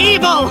against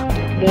evil.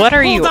 What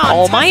are you, Hold on,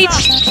 All Might?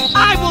 Tessa.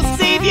 I will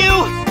save you.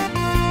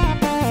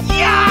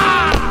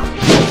 Yeah!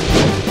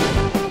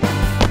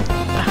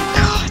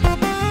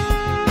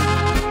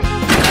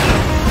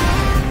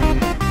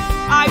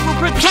 I will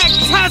protect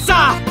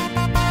Tessa.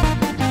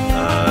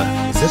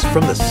 Is this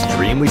from the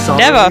stream we saw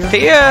Never earlier?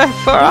 fear,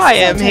 for I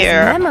am This is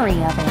here. Ota's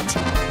memory of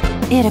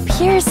it. It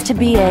appears to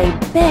be a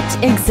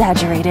bit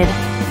exaggerated.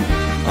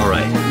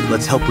 Alright,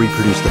 let's help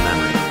reproduce the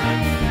memory.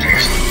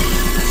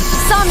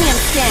 Somnium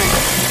scan.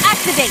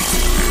 Activate.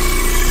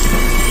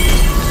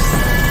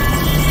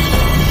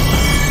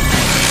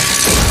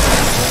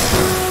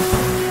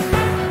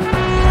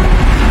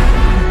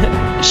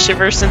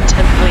 Shivers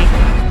intently.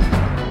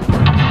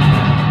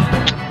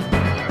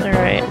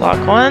 Alright,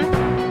 lock 1.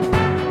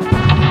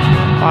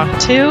 Lock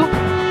 2.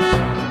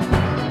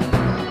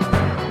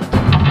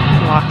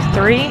 Lock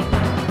 3.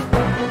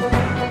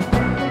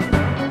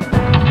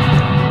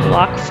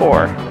 Lock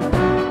 4.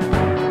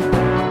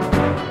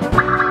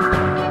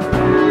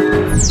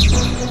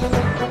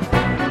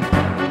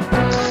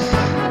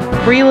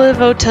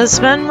 Relive Ota's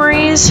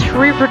memories.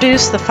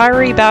 Reproduce the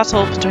fiery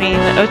battle between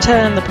Ota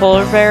and the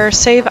polar bear.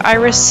 Save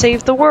Iris,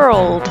 save the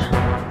world.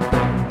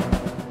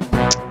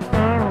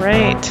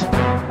 Alright.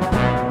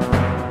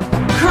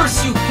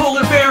 Curse you,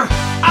 polar bear!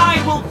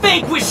 I will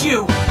vanquish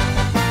you!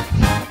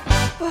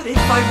 But if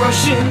I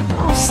rush in,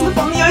 I'll slip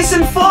on the ice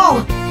and fall!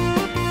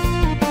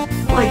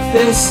 Like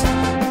this.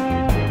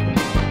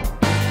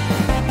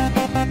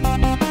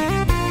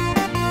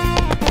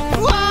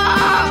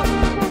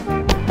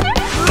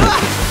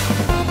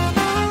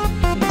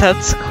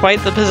 That's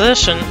quite the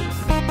position.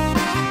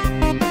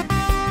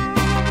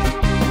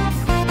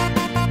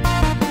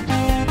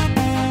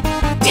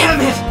 Damn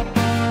it!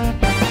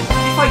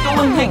 If I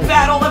go and make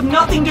that, I'll have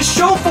nothing to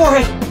show for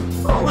it!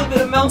 All of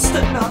it amounts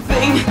to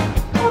nothing.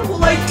 What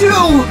will I do?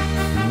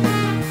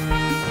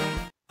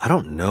 I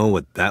don't know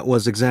what that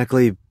was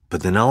exactly,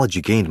 but the knowledge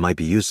you gained might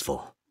be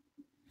useful.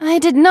 I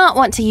did not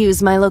want to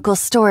use my local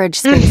storage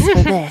space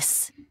for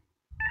this.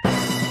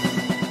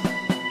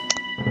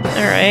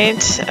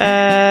 Alright,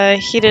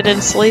 heated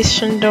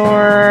insulation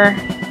door,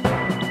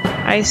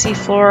 icy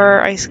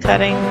floor, ice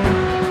cutting,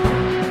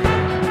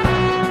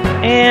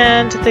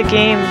 and the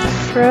game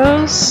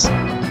froze?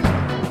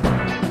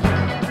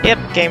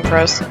 Yep, game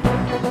froze.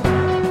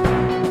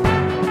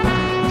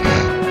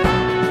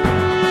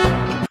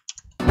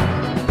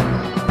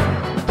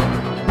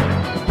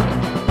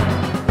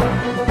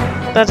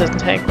 That doesn't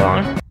take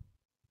long.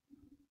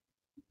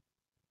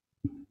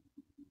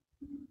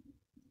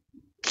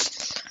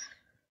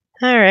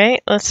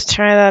 Alright, let's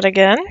try that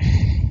again.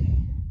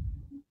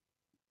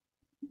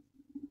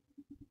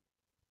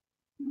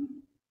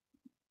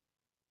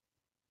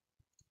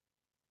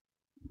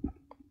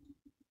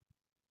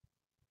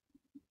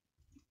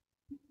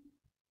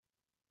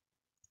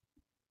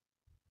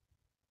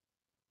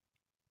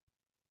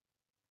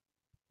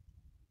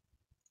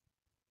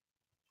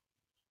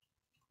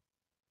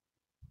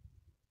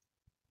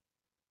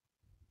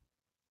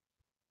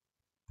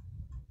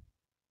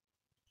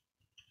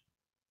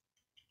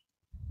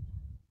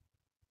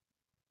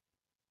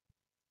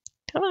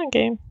 Come on,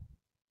 game.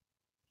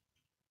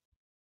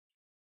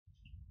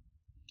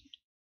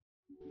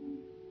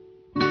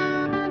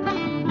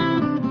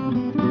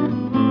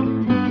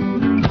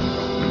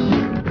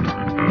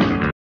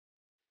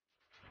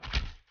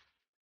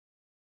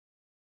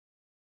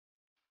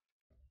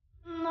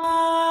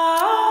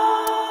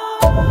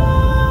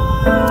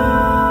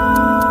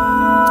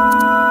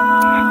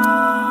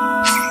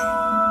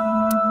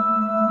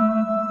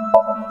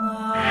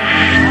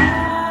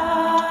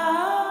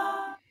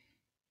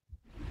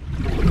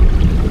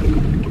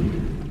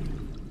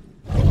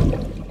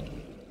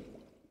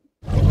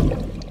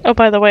 Oh,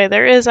 by the way,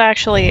 there is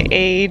actually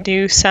a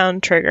new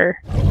sound trigger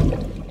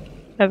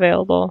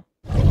available.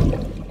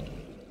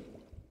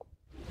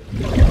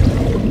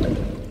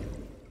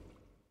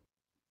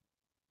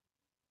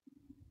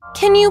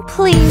 Can you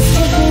please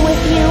take me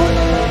with you?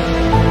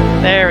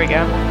 There we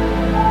go.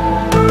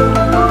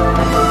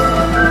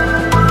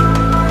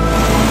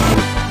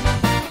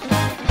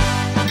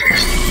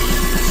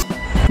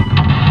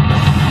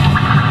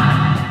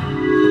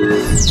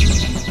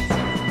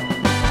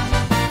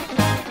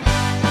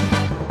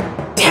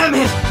 Damn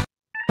it!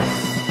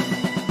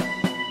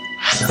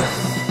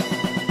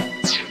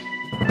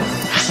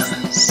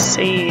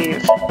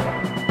 Save.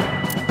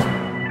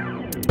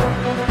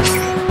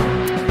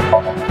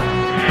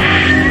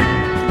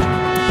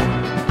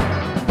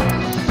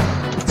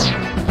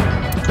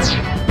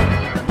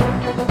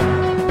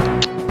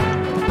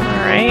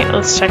 Alright,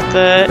 let's check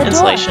the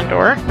insulation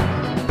door.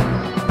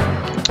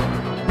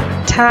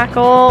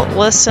 Tackle,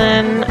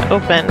 listen,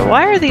 open.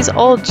 Why are these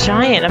all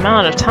giant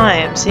amount of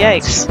times?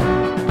 Yikes.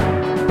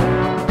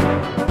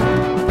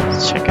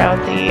 Let's check out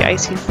the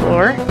icy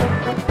floor.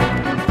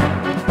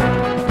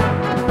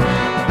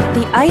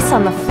 The ice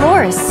on the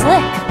floor is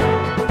slick.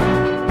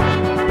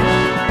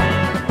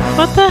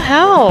 What the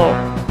hell?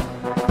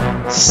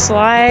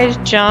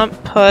 Slide, jump,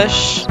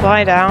 push,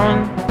 lie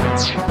down.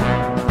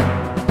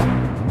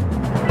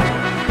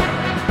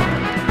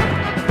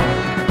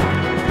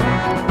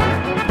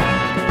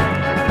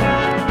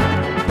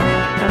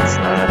 That's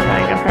not a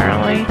thing,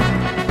 apparently.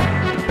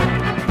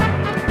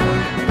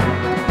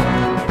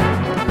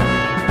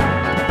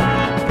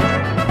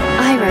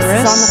 Iris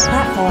is on the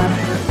platform.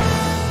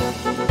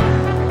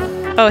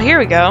 Oh, here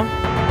we go.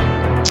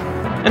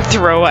 And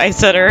throw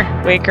ice at her.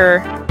 Wake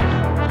her.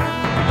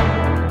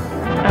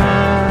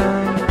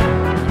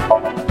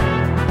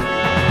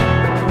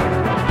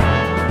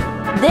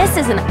 This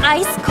is an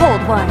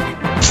ice-cold one.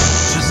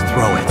 Just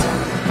throw it.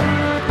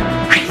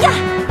 Yeah.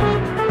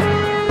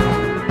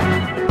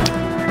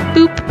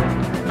 Boop.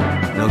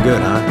 No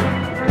good, huh?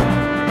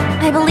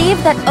 I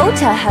believe that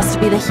Ota has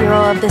to be the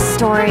hero of this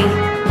story.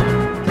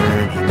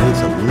 And he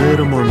needs a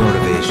little more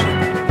motivation.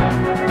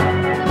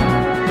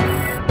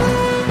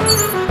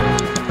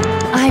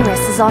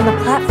 Iris is on the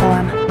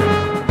platform.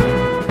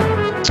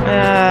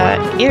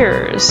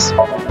 Ears.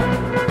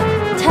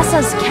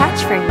 Tessa's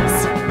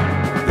catchphrase.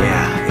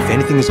 Yeah, if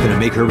anything is gonna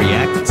make her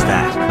react, it's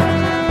that.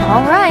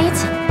 All right.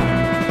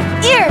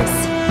 Ears!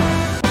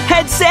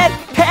 Head said,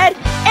 ped,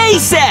 A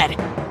said!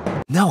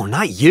 No,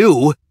 not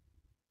you!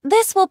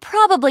 This will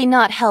probably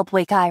not help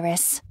wake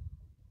Iris.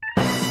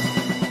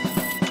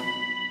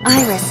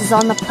 Iris is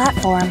on the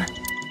platform.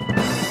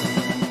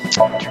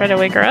 Try to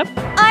wake her up.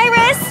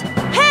 Iris!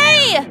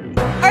 Hey!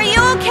 Are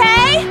you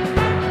okay?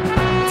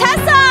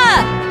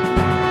 Tessa!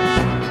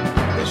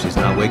 Guess she's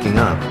not waking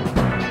up.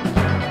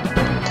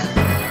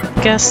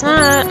 Guess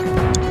not.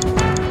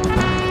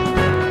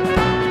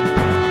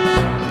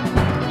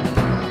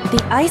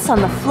 The ice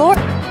on the floor.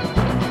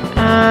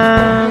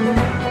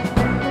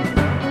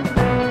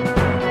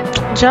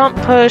 Jump,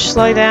 push,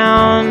 lie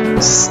down,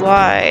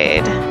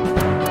 slide.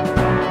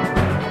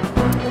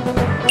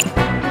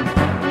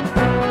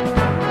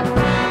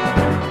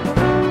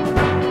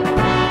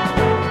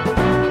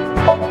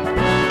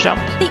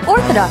 Jump. The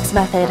orthodox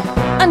method.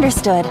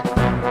 Understood.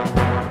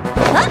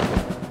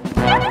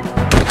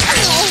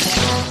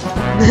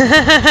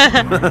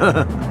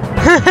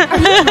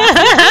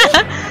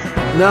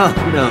 No,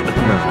 not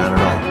at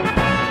all.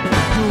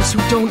 Those who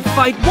don't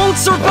fight won't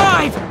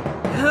survive!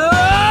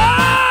 Ah!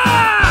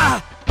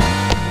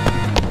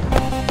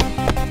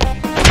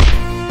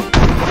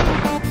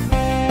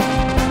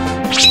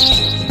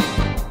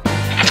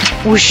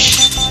 Whoosh.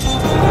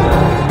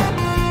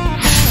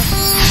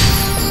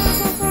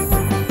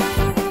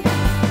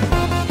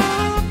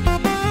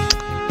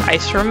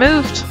 Ice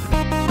removed.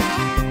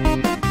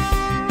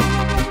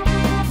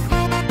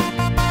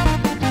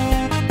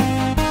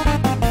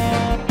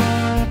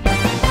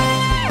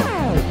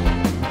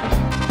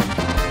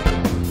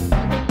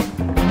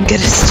 I'm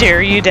gonna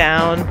stare you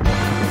down.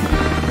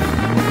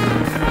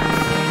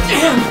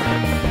 Damn!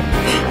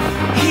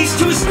 He's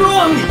too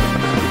strong!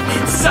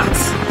 It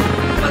sucks!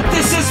 But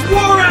this is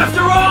war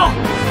after all!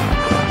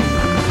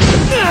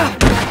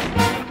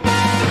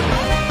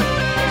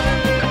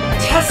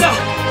 Tessa!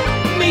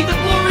 May the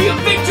glory of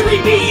victory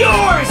be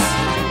yours!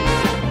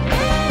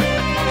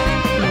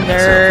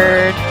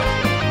 Nerd.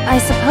 I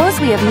suppose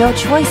we have no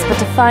choice but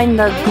to find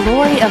the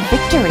glory of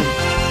victory.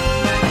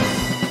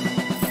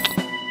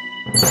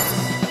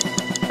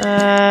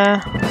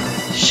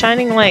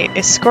 Shining light.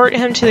 Escort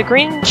him to the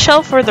green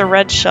shelf or the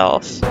red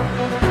shelf?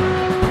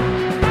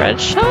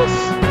 Red shelf?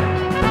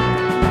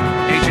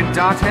 Agent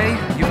Date,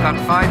 you've got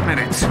 5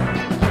 minutes.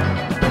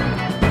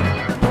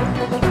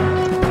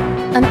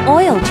 An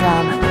oil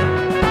drum,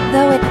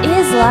 though it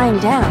is lying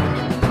down.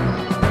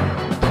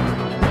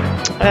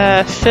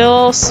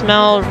 Fill,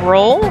 smell,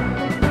 roll?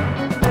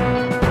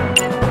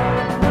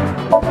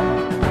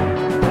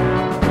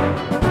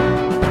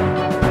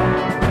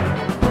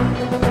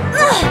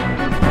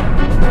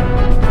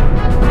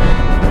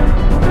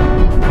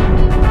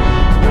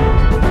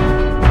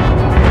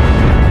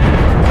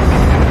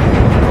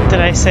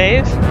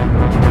 Save?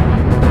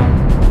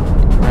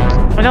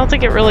 I don't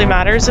think it really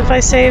matters if I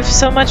save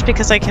so much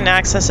because I can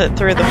access it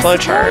through the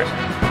flowchart.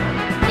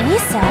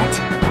 Reset?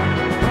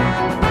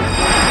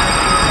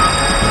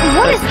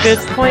 What is good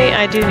point,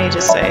 I do need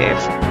to save.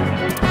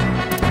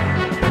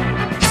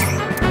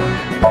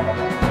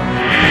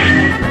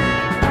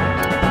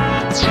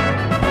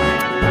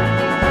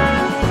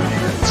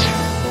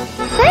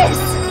 This!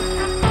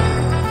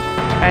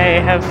 I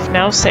have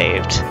now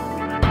saved.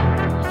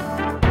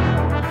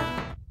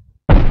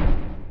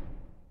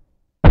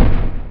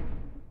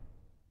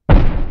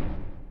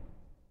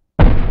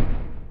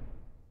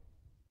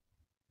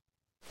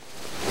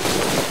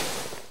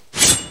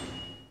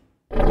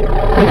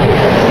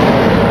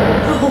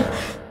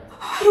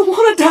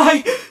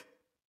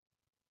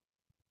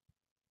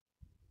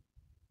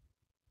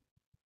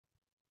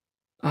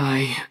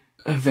 I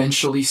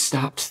eventually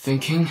stopped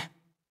thinking.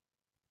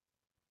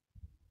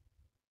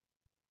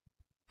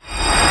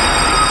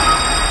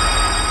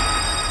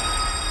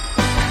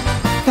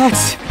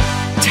 That's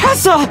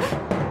Tessa!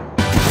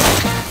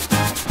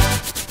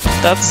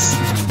 That's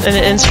an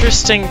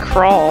interesting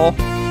crawl.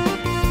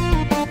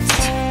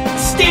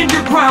 Stand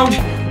your ground!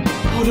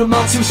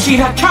 Otomatsu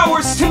Shiha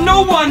cowers to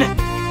no one!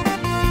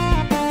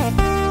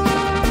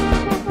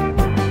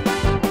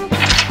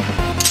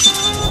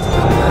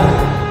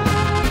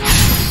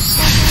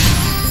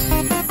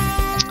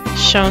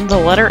 Shown the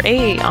letter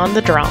A on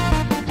the drum.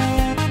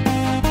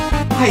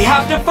 I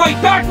have to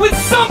fight back with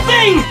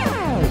something!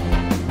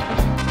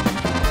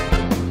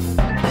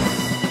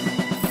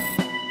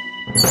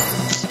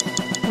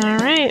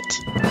 Alright.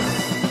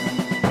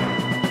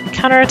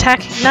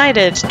 Counterattack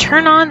ignited.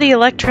 Turn on the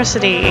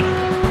electricity.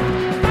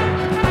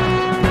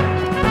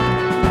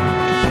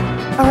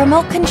 A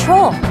remote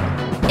control.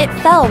 It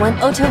fell when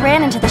Otto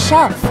ran into the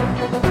shelf.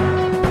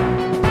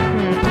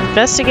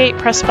 Investigate,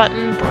 press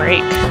button,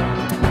 break.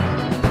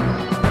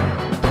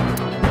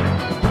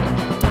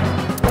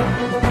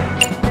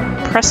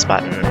 Press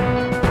button.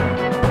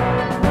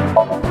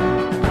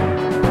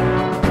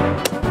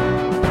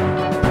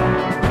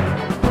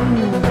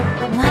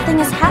 Nothing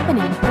is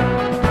happening.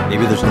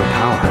 Maybe there's no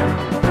power.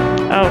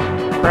 Oh,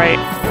 right.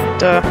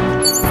 Duh.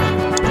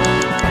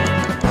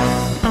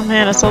 Oh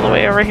man, it's all the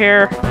way over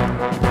here.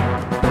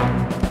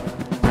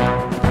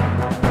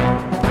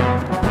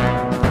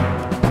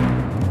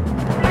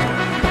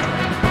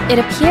 It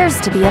appears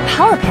to be a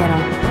power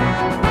panel.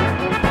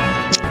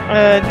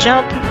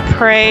 Jump,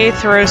 pray,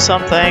 throw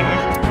something.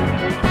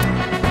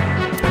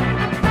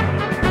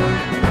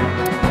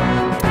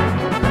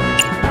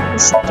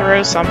 Let's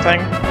throw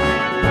something.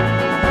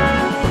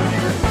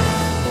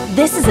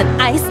 This is an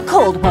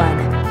ice-cold one.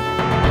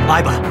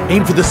 Aiba,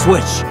 aim for the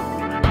switch.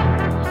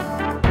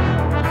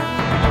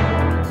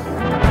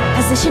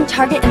 Position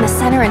target in the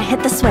center and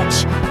hit the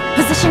switch.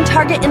 Position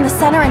target in the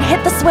center and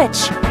hit the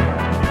switch.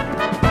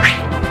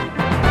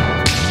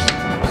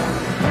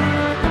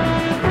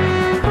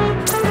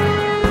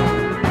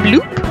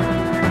 Bloop.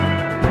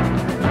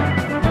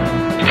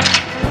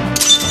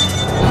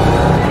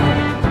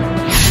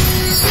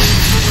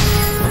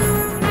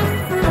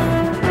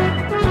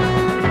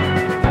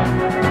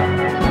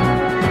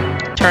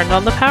 Turned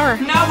on the power.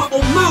 Now it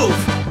will move!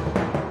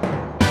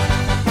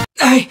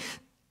 I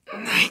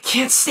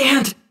can't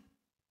stand.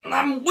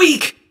 I'm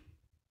weak.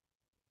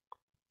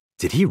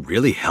 Did he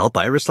really help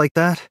Iris like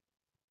that?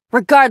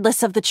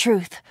 Regardless of the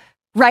truth,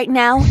 right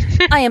now,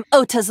 I am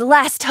Ota's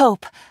last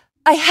hope.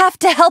 I have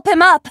to help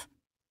him up!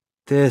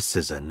 This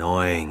is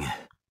annoying.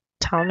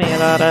 Tell me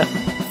about it.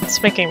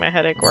 It's making my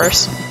headache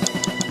worse.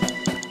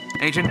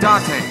 Agent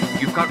Date,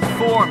 you've got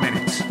 4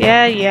 minutes.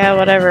 Yeah,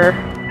 whatever.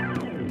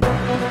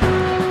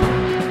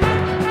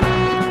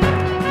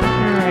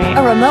 Alright.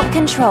 A remote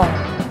control.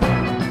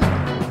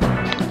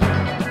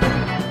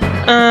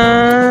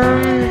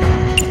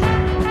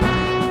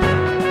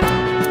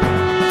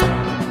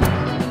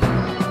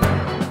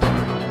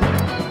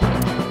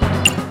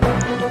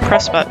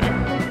 Press button.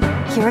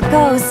 Here it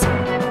goes.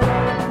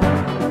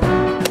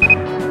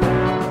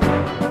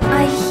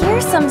 I hear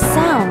some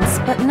sounds,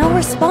 but no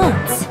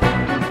response.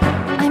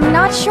 I'm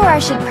not sure I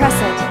should press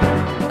it.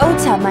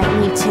 Ota might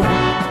need to.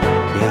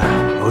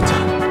 Yeah, Ota.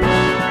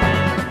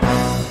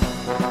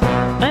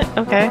 What?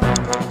 Okay.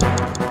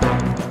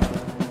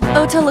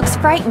 Ota looks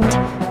frightened.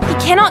 He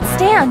cannot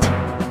stand.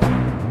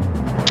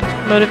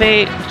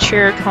 Motivate,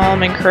 cheer,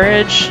 calm,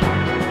 encourage.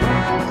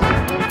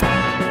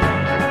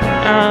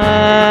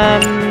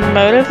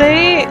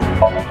 Motivate?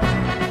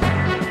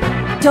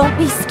 Don't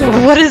be scared.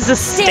 What is the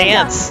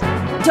Stand stance?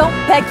 up. Don't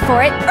beg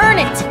for it, earn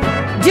it!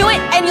 Do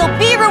it and you'll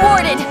be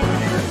rewarded!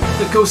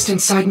 The ghost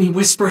inside me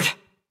whispered.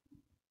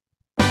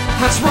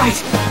 That's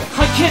right!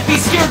 I can't be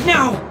scared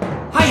now!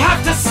 I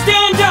have to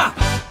stand up!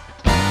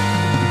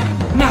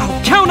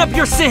 Now, count up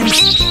your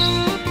sins!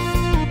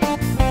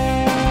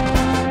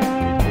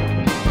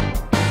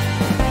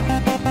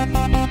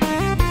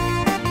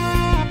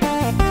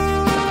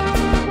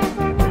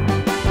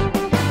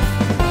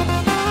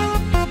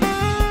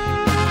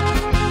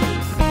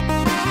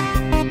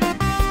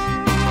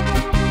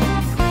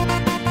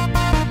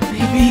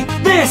 Maybe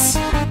this!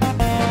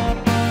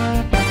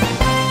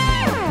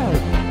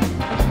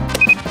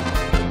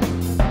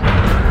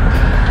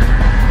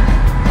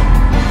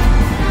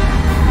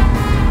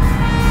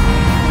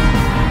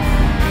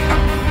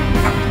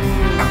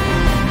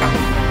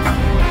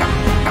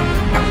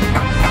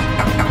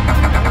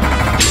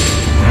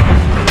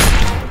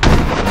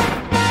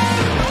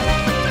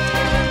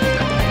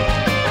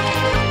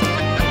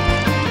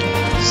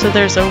 So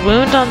there's a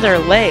wound on their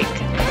leg.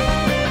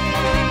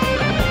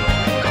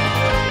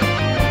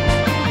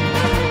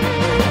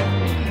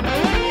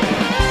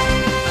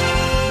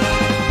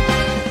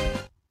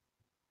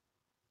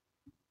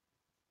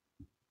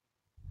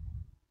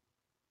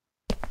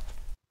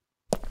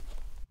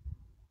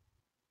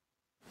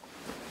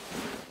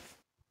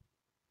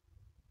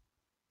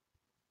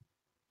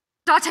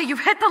 Date,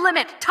 you've hit the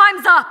limit!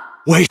 Time's up!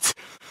 Wait!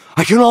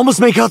 I can almost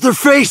make out their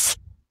face!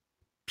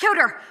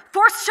 Pewter,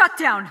 force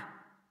shutdown!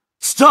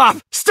 Stop!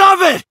 Stop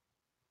it!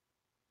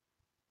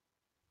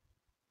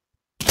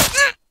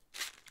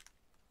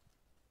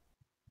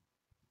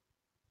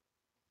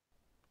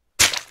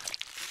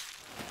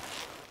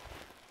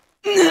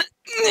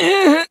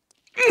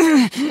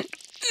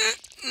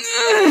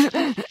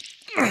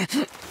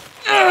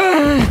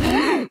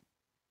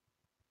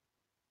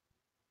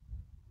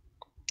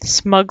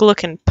 Smug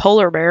looking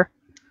polar bear.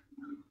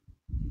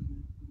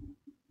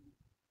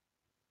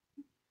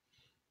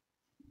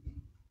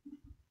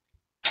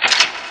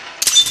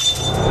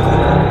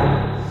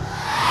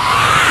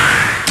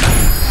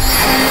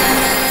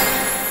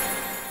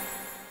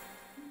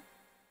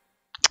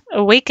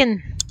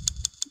 Awaken.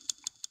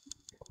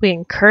 We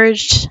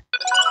encouraged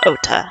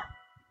Ota.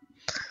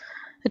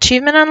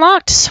 Achievement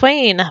unlocked.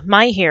 Swain,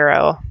 my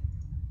hero.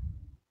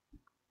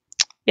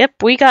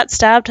 Yep, we got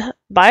stabbed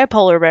by a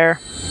polar bear.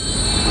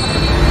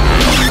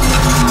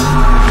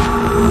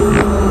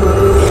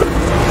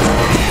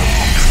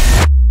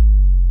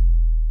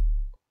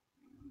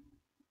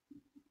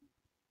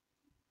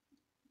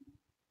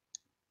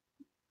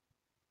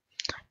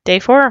 Day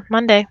 4,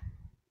 Monday.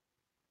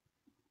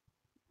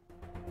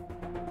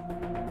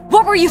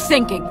 What were you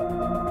thinking?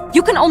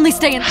 You can only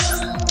stay in-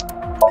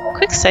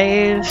 Quick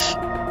save.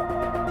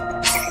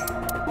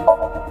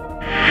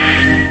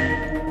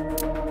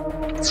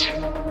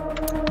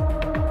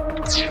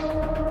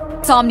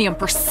 Somnium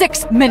for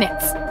 6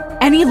 minutes.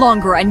 Any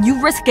longer and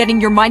you risk getting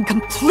your mind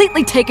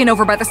completely taken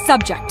over by the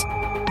subject.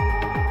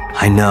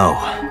 I know.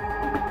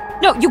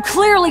 No, you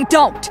clearly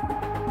don't.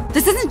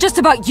 This isn't just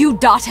about you,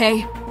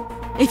 Date.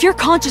 If your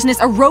consciousness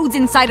erodes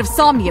inside of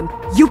Somnium,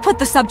 you put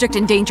the subject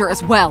in danger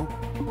as well.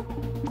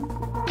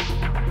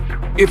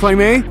 If I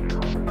may?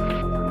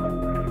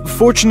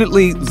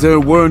 Fortunately, there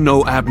were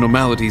no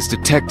abnormalities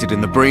detected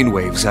in the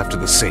brainwaves after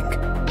the sync.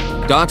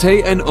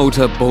 Date and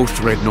Ota both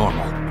read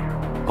normal.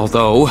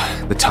 Although,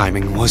 the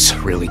timing was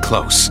really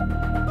close.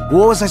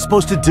 What was I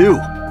supposed to do?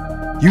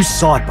 You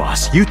saw it,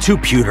 boss. You too,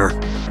 Pewter.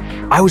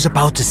 I was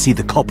about to see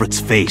the culprit's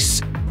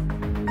face.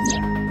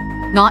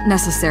 Not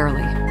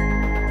necessarily.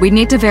 We'd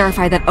need to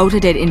verify that Ota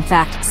did in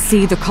fact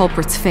see the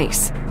culprit's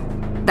face.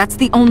 That's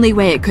the only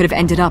way it could have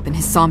ended up in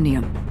his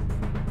Somnium.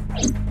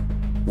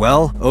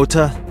 Well,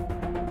 Ota?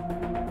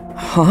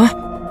 Huh?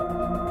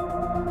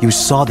 You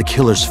saw the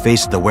killer's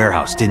face at the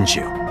warehouse, didn't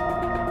you?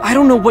 I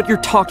don't know what you're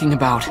talking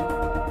about.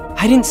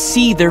 I didn't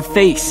see their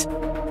face.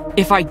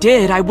 If I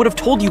did, I would have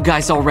told you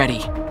guys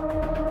already.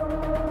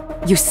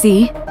 You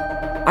see?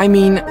 I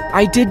mean,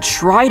 I did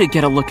try to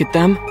get a look at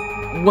them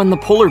when the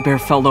polar bear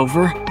fell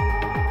over.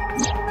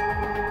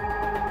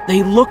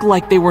 They looked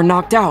like they were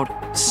knocked out,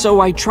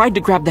 so I tried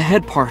to grab the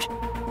head part.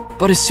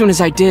 But as soon as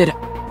I did,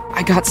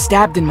 I got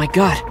stabbed in my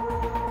gut.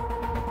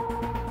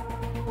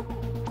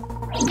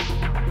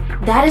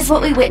 That is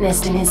what we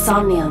witnessed in his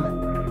Somnium.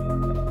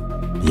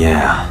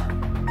 Yeah.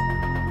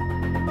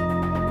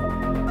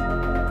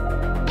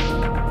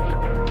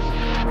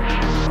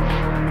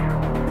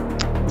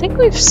 I think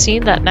we've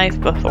seen that knife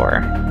before.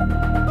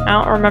 I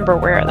don't remember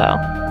where, though.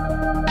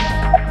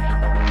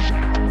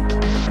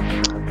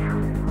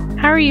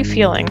 How are you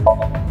feeling?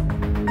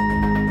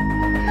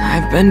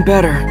 I've been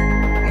better.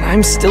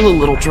 I'm still a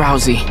little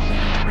drowsy.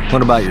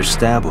 What about your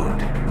stab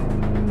wound?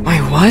 My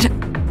what?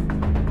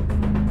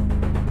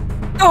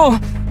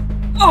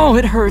 Oh,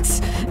 it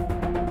hurts.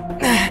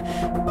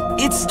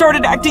 It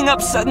started acting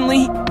up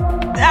suddenly.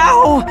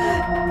 Ow!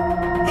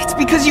 It's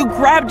because you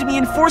grabbed me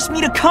and forced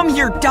me to come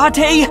here,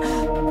 Date!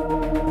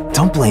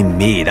 Don't blame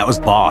me, that was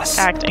Boss.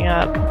 Acting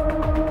up.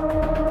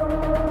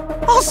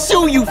 I'll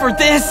sue you for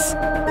this!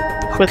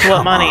 With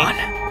what money?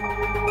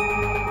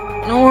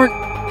 on. Or,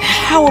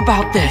 how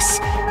about this?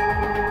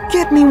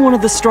 Get me one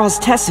of the straws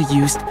Tessa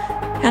used,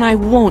 and I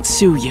won't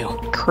sue you.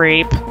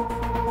 Creep.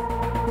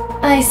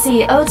 I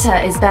see Ota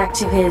is back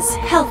to his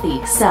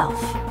healthy self.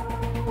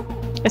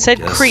 I said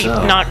Guess creep,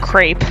 so. not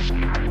crepe.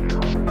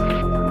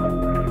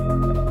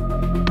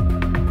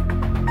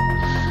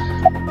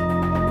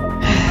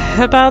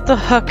 About the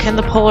hook and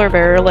the polar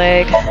bear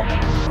leg.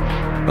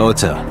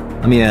 Ota,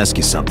 let me ask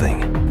you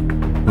something.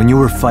 When you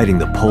were fighting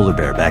the polar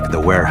bear back at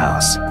the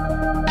warehouse,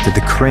 did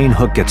the crane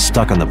hook get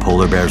stuck on the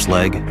polar bear's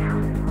leg?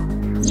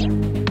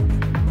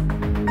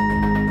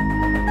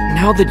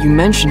 Now that you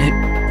mention it,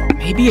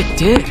 maybe it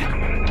did.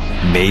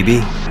 Maybe?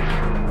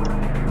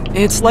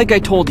 It's like I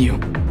told you.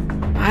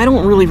 I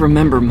don't really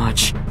remember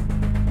much.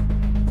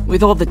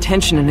 With all the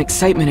tension and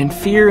excitement and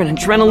fear and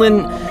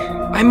adrenaline,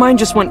 my mind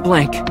just went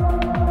blank.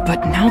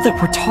 But now that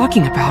we're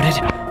talking about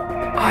it,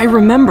 I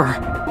remember.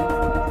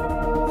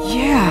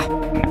 Yeah,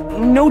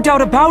 no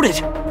doubt about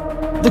it.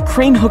 The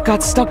crane hook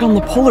got stuck on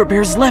the polar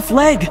bear's left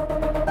leg.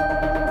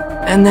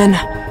 And then,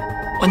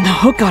 when the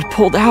hook got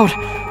pulled out,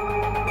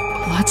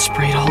 blood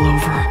sprayed all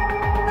over.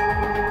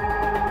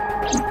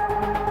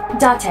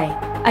 Date,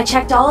 I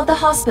checked all of the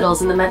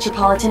hospitals in the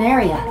metropolitan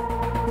area.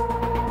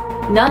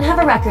 None have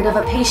a record of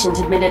a patient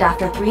admitted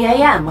after 3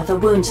 a.m. with a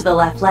wound to the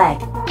left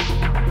leg.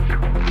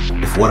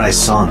 If what I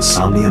saw in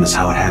Somnium is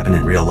how it happened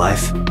in real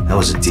life, that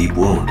was a deep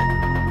wound.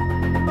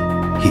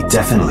 He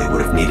definitely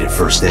would have needed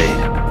first aid.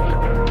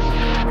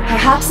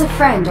 Perhaps a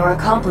friend or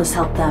accomplice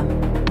helped them.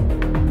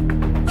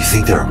 You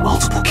think there are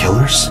multiple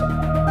killers?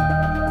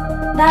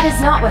 That is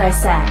not what I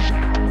said.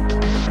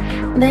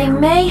 They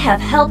may have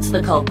helped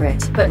the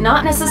culprit, but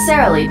not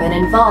necessarily been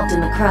involved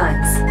in the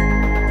crimes.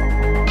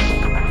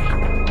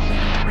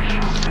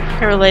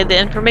 I relayed the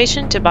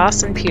information to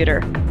Boss and Pewter.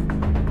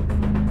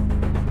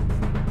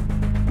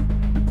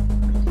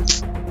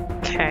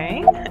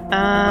 Okay.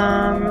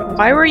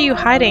 Why were you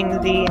hiding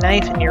the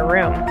knife in your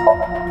room?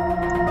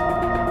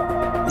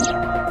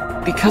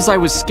 Because I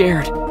was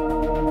scared.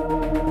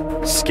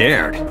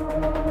 Scared?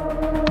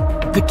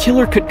 The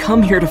killer could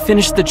come here to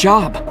finish the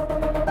job.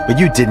 But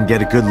you didn't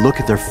get a good look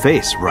at their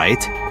face, right?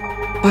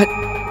 But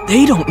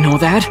they don't know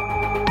that.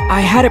 I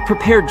had it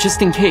prepared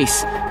just in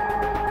case.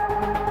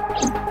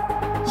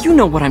 You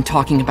know what I'm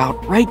talking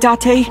about, right,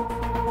 Date?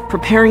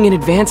 Preparing in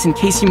advance in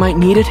case you might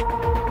need it.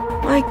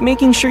 Like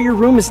making sure your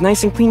room is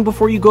nice and clean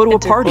before you go to a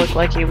It did party. look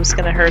like he was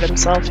gonna hurt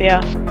himself,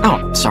 yeah.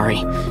 Oh, sorry.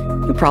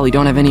 You probably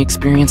don't have any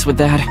experience with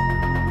that.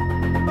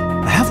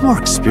 I have more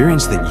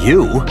experience than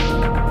you.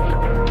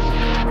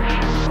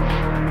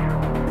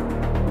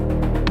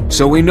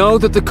 So we know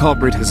that the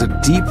culprit has a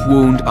deep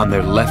wound on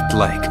their left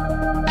leg.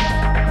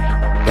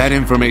 That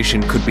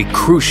information could be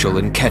crucial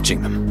in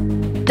catching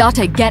them.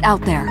 Date, get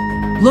out there.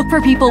 Look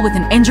for people with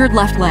an injured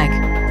left leg.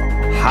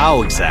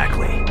 How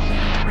exactly?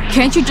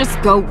 Can't you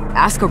just go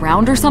ask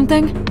around or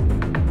something?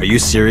 Are you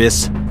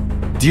serious?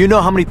 Do you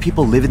know how many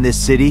people live in this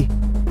city?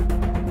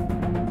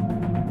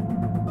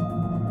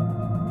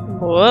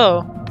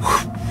 Whoa.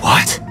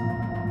 What?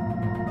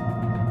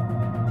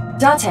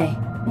 Date,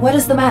 what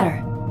is the matter?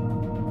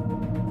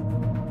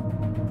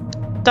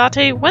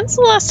 Date, when's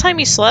the last time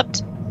you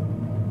slept?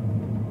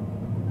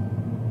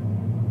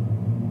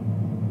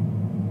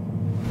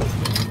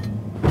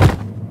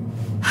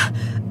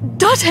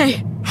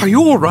 Date! Are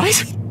you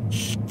alright?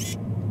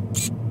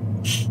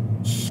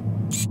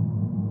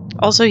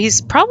 Also,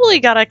 he's probably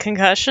got a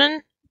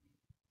concussion.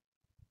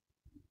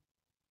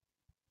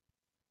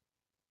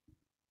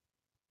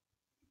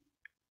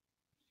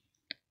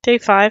 Day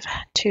 5,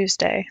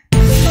 Tuesday.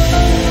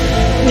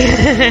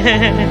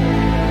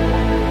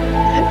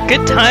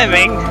 Good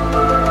timing.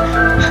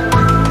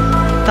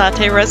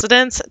 Date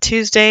residence,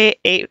 Tuesday,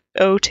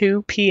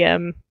 8:02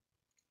 p.m.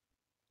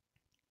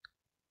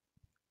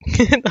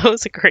 That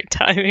was a great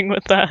timing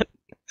with that.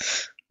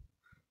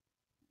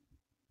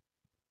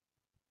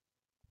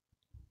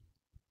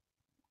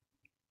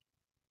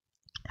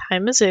 Hi,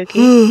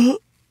 Mizuki.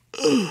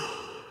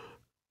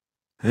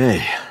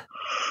 Hey,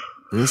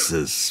 this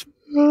is...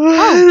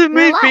 Oh, It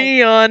made me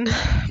yawn.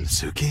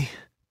 Mizuki?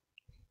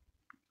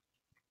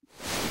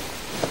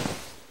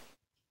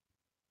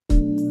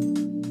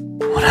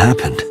 What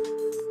happened?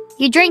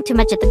 You drank too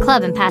much at the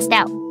club and passed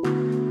out.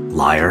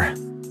 Liar.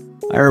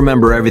 I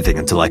remember everything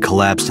until I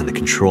collapsed in the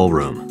control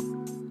room.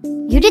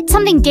 You did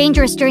something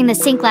dangerous during the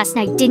sink last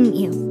night, didn't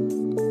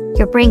you?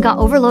 Your brain got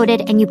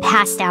overloaded and you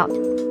passed out.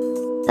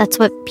 That's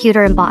what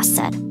Pewter and Boss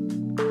said.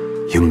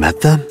 You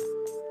met them?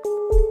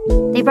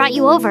 They brought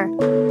you over.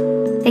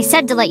 They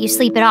said to let you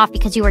sleep it off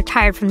because you were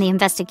tired from the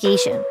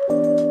investigation.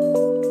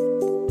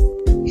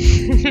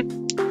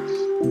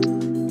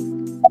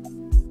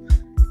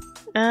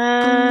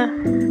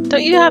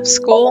 Don't you have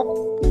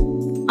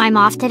school? I'm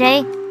off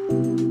today.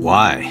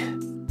 Why?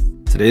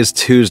 Today is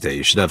Tuesday,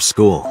 you should have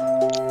school.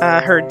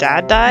 Her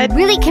dad died? You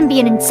really can be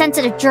an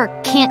insensitive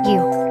jerk, can't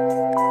you?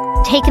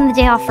 Taking the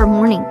day off for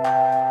mourning.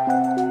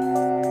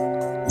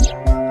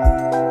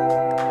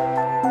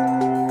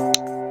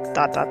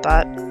 Dot dot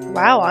dot.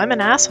 Wow, I'm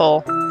an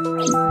asshole.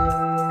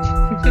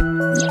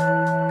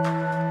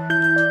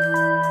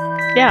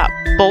 Yeah,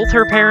 both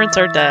her parents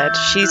are dead.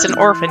 She's an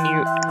orphan,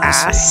 you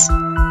ass.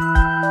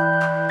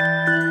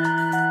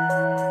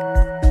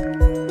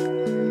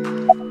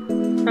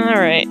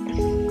 Alright.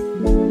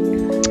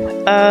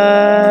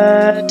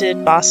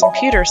 Did Boss and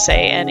Pewter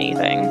say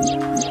anything?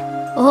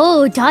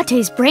 Oh,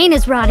 Date's brain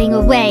is rotting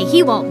away.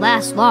 He won't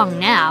last long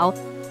now.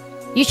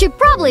 You should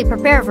probably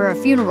prepare for a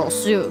funeral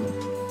soon.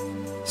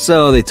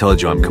 So they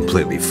told you I'm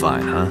completely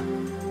fine, huh?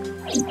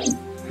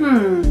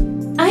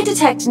 I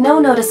detect no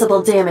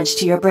noticeable damage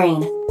to your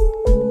brain.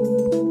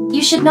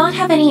 You should not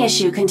have any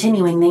issue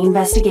continuing the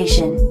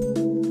investigation.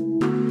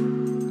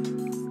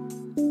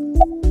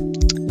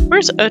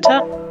 Where's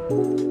Ota?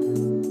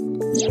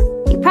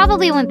 He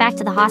probably went back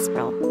to the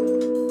hospital.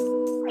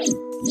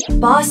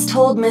 Boss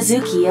told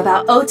Mizuki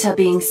about Ota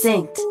being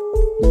synced.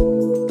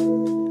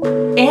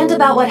 And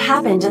about what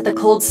happened at the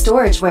cold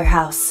storage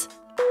warehouse.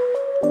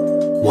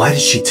 Why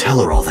did she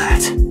tell her all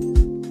that?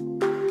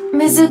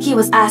 Mizuki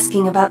was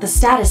asking about the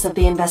status of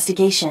the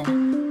investigation.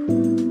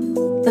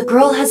 The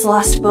girl has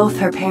lost both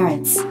her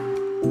parents.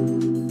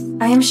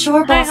 I am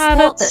sure Boss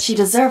felt that she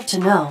deserved to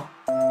know.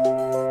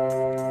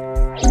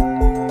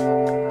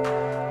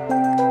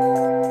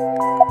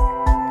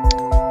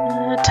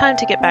 Time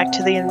to get back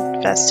to the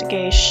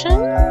investigation.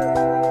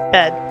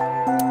 Bed.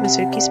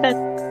 Mizuki's bed.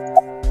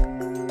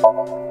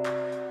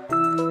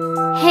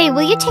 Hey,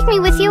 will you take me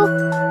with you?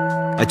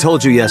 I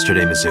told you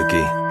yesterday,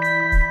 Mizuki.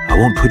 I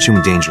won't put you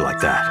in danger like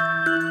that.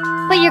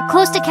 But you're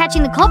close to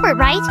catching the culprit,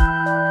 right?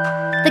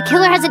 The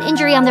killer has an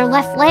injury on their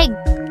left leg.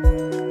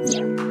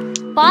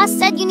 Boss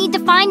said you need to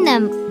find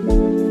them.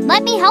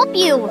 Let me help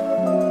you.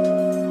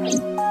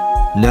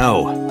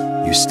 No,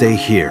 you stay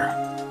here.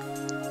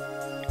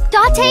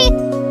 Date,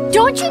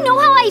 don't you know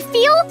how I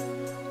feel?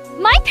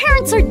 My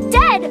parents are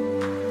dead.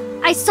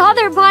 I saw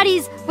their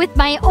bodies with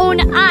my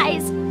own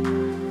eyes.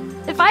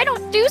 If I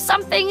don't do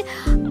something,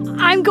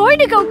 I'm going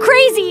to go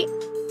crazy.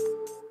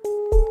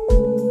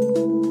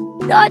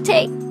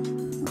 Date,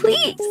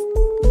 please.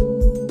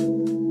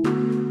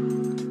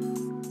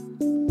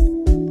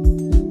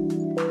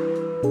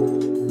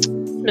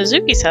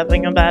 Mizuki's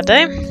having a bad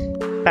day.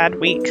 Bad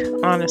week,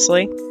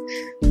 honestly.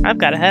 I've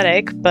got a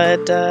headache,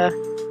 but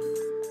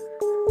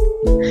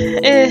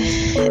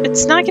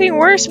it's not getting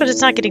worse, but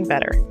it's not getting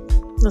better.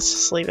 Let's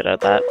just leave it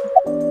at that.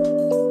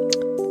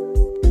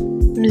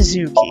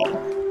 Mizuki.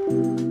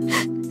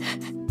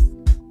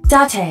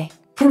 Date,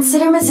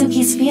 consider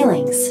Mizuki's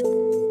feelings.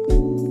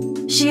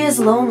 She is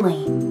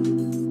lonely.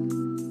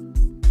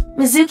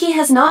 Mizuki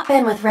has not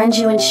been with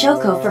Renju and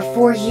Shoko for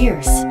 4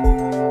 years.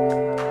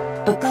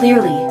 But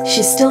clearly,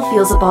 she still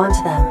feels a bond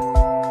to them.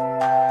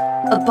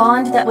 A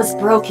bond that was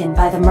broken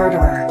by the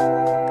murderer.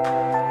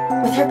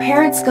 With her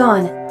parents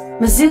gone,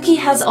 Mizuki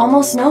has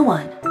almost no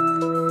one.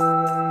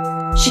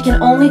 She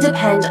can only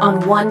depend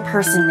on one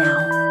person now.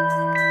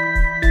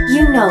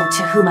 You know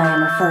to whom I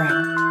am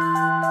referring.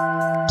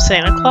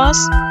 Santa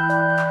Claus?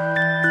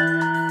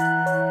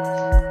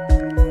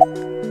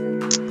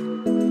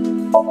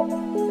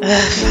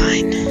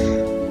 Fine.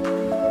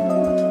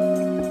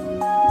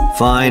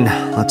 Fine,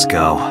 let's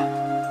go.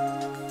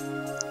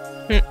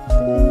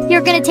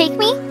 You're gonna take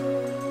me?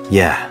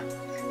 Yeah.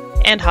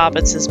 And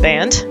Hobbits'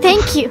 band.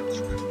 Thank you.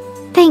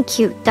 Thank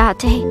you,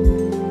 Date.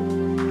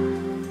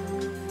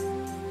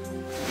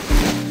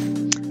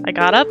 I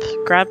got up,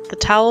 grabbed the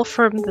towel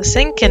from the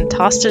sink, and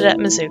tossed it at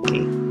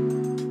Mizuki.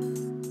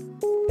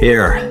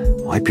 Here,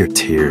 wipe your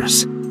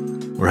tears.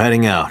 We're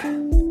heading out.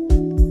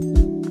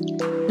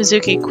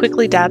 Mizuki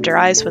quickly dabbed her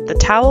eyes with the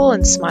towel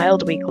and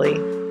smiled weakly.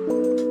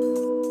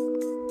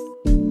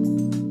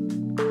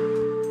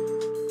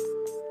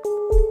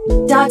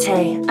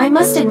 Date, I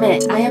must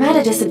admit, I am at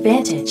a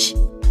disadvantage.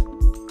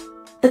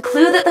 The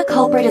clue that the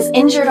culprit is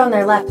injured on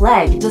their left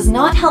leg does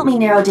not help me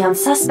narrow down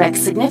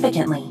suspects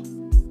significantly.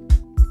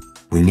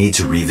 We need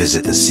to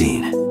revisit the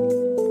scene.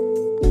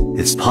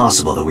 It's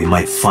possible that we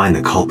might find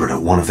the culprit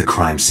at one of the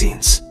crime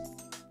scenes.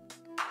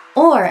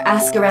 Or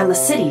ask around the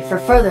city for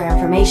further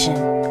information.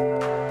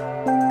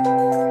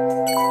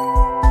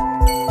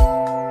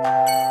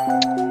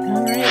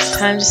 Alright,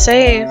 time to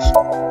save.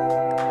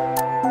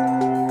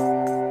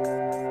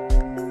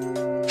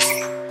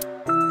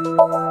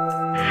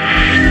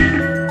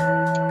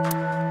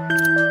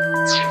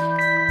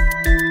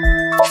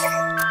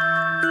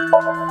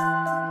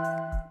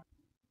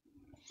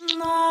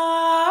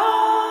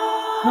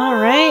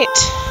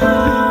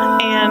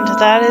 And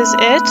that is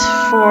it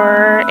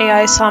for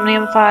AI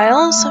Somnium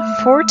Files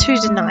for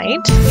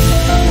tonight.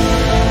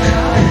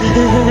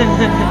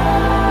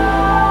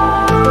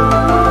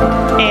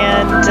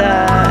 And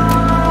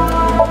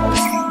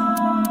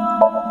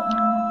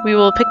we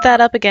will pick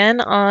that up again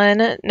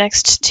on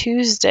next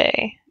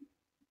Tuesday.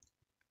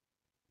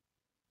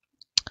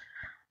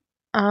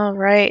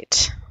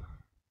 Alright.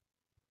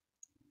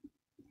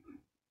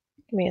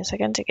 Give me a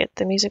second to get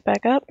the music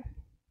back up.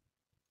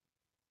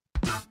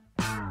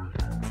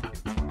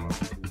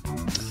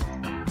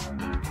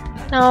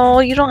 No,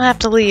 you don't have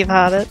to leave,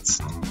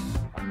 Hobbits.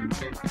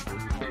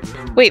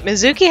 Wait,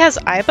 Mizuki has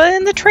Aiba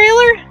in the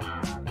trailer?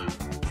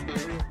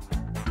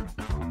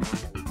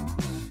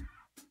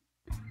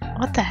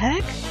 What the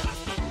heck?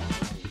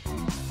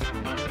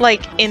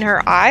 Like, in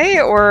her eye,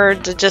 or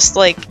just,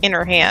 like, in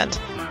her hand?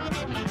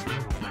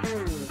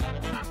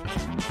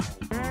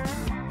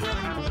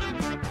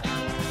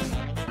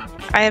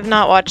 I have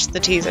not watched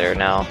the teaser,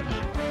 no.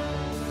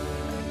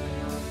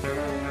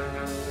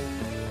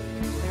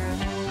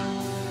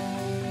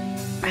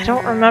 I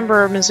don't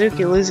remember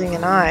Mizuki losing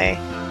an eye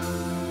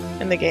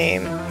in the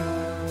game.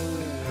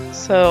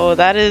 So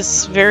that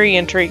is very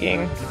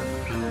intriguing.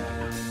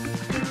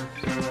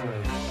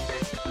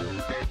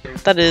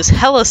 That is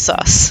hella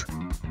sus.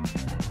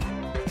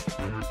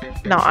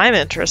 Now I'm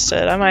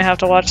interested. I might have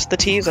to watch the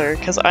teaser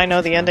because I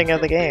know the ending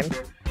of the game.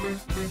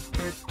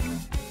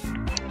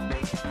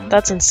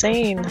 That's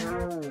insane.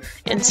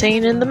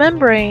 Insane in the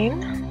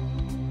membrane.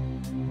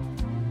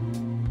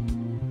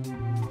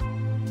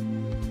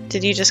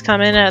 Did you just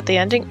come in at the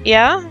ending?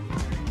 Yeah?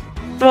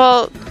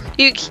 Well,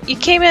 you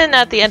came in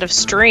at the end of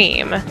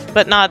stream,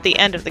 but not at the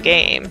end of the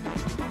game.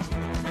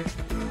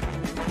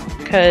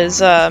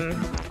 Because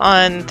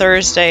on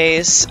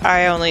Thursdays,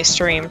 I only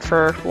stream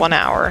for 1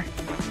 hour.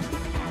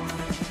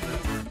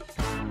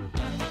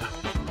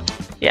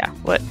 Yeah,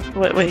 what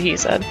he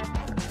said.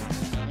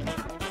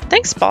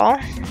 Thanks, Ball.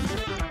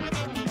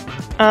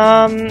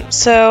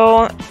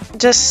 So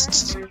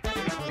just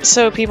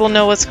so people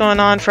know what's going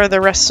on for the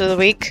rest of the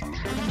week.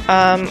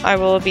 I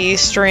will be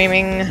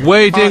streaming.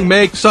 Waiting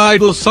makes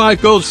idle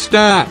cycles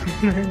snap.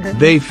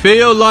 They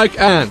feel like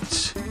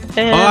ants.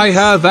 I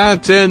have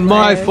ants in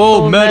my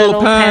full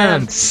metal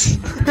pants.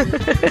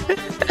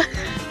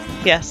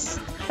 Yes,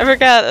 I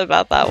forgot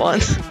about that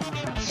one.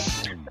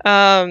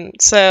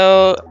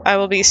 So I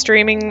will be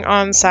streaming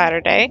on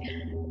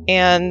Saturday,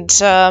 and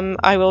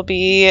I will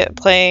be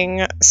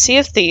playing Sea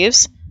of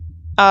Thieves.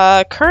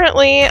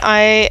 Currently,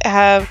 I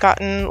have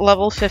gotten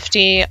level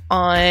 50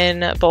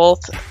 on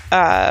both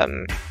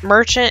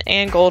Merchant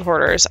and Gold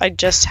Hoarders. I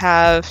just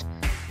have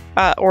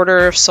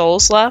Order of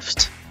Souls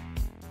left.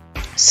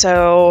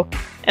 So,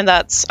 and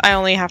I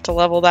only have to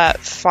level that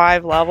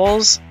 5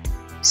 levels.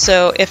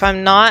 So if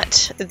I'm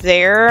not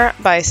there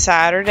by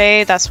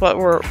Saturday, that's what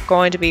we're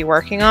going to be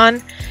working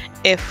on.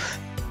 If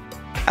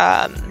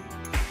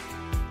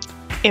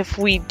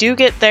we do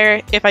get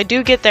there, if I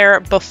do get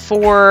there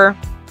before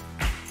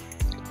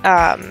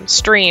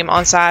stream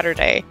on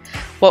Saturday,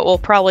 what we'll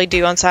probably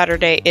do on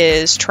Saturday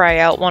is try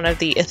out one of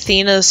the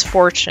Athena's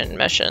Fortune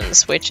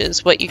missions, which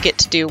is what you get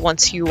to do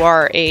once you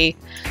are a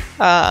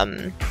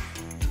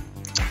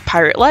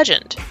pirate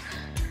legend.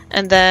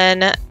 And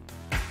then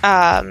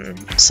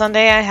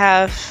Sunday I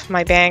have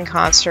my band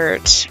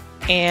concert,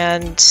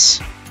 and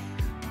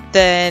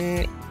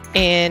then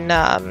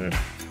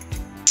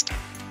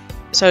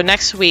so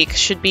next week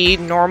should be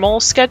normal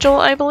schedule,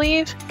 I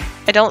believe.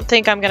 I don't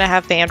think I'm gonna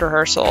have band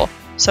rehearsal,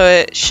 so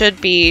it should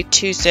be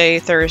Tuesday,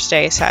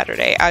 Thursday,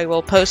 Saturday. I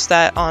will post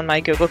that on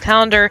my Google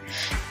Calendar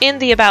in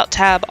the About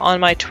tab on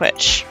my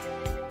Twitch.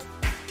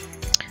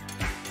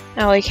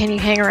 Allie, can you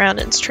hang around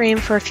and stream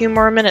for a few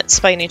more minutes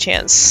by any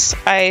chance?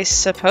 I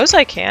suppose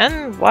I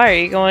can. Why, are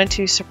you going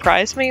to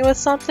surprise me with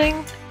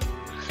something?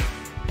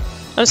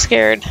 I'm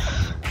scared.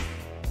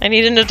 I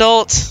need an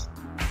adult.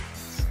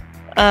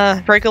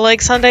 Break a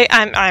leg Sunday?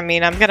 I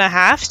mean, I'm gonna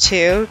have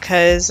to,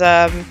 because,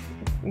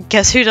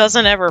 guess who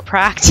doesn't ever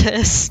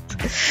practice?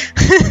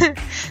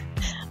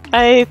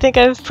 I think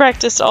I've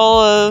practiced all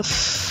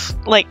of,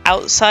 like,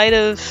 outside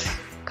of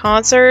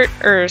concert,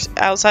 or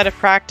outside of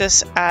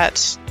practice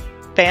at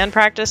band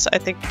practice, I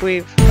think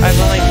I've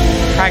only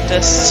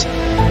practiced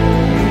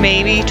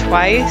maybe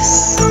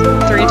twice,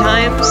 3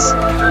 times.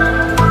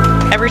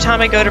 Every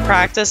time I go to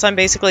practice, I'm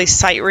basically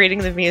sight reading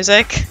the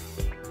music.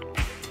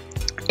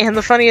 And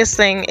the funniest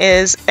thing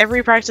is,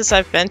 every practice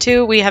I've been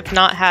to, we have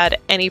not had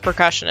any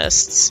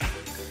percussionists.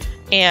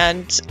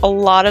 And a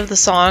lot of the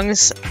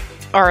songs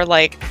are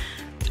like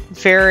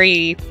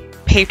very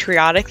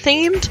patriotic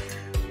themed,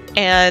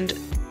 and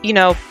you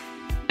know,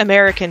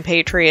 American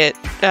patriot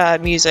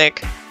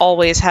music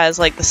always has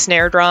like the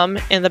snare drum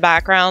in the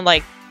background,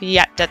 like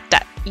yat dat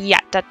dat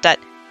yat dat dat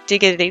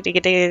diggity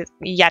diggity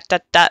yat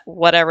dat dat,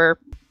 whatever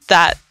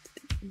that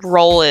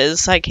roll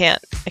is. I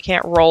can't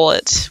roll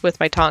it with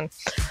my tongue,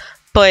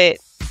 but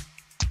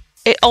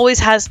it always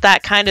has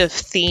that kind of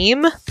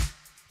theme,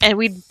 and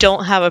we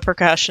don't have a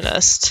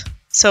percussionist,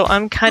 so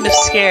I'm kind of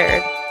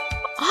scared.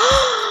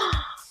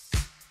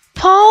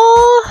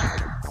 Paul,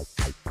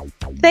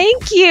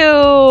 thank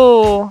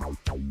you.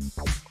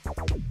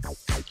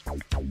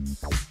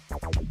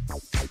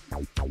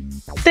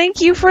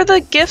 Thank you for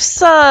the gift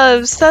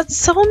subs. That's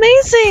so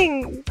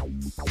amazing.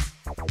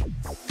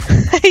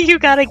 You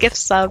got a gift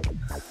sub.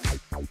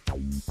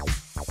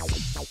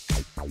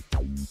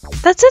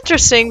 That's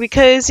interesting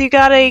because you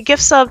got a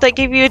gift sub that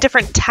gave you a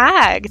different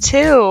tag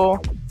too.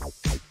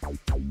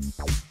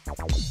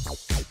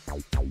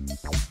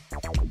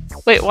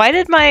 Wait, why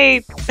did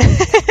my...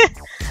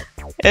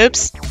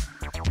 Oops.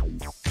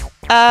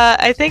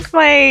 I think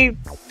my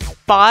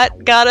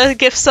bot got a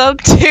gift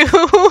sub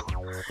too.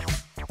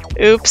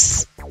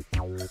 Oops.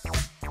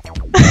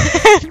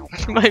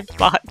 My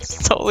bot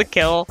stole the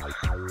kill.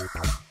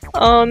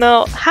 Oh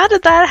no, how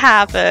did that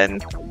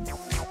happen?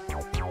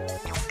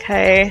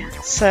 Okay,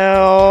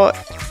 so...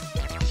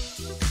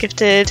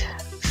 Gifted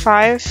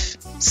 5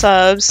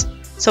 subs.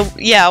 So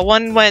yeah,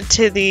 1 went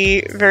to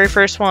the very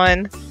first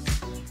one.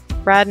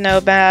 Rad No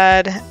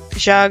Bad,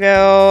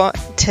 Jago,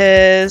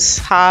 Tiz,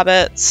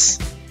 Hobbits.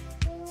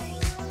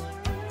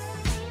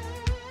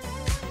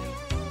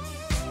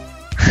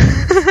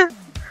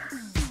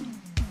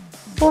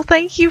 Well,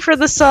 thank you for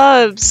the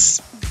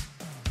subs.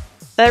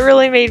 That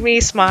really made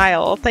me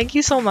smile. Thank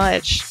you so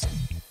much.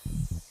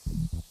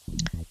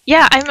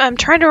 Yeah, I'm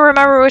trying to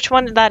remember which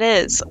one that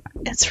is.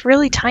 It's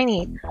really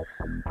tiny.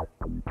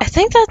 I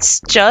think that's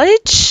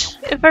Judge,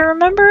 if I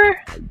remember.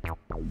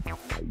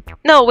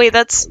 No, wait,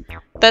 that's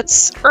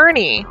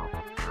Ernie.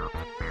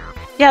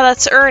 Yeah,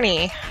 that's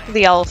Ernie,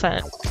 the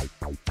elephant.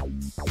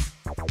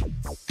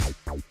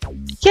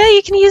 Yeah,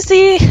 you can use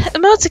the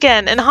emotes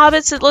again. In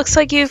Hobbits, it looks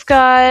like you've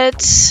got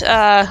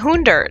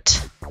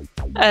Hoondert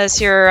as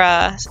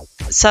your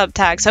sub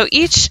tag. So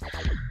each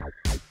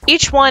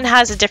one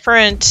has a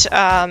different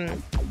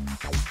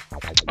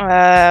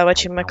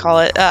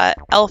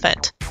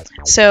elephant.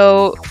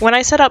 So when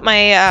I set up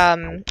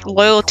my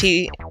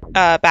loyalty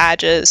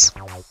badges,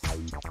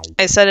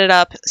 I set it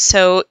up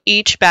so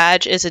each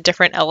badge is a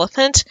different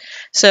elephant.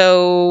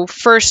 So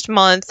first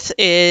month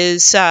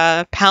is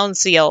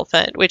Pounds the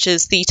elephant, which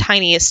is the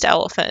tiniest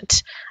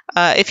elephant.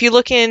 If you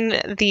look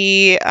in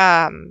the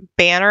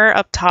banner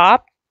up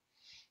top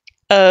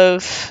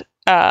of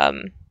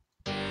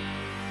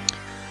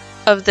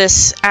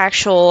this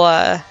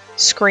actual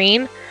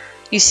screen,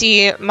 you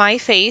see my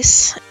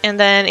face, and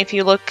then if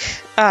you look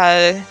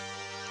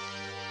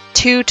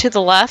 2 to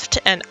the left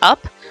and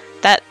up,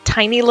 that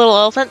tiny little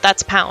elephant,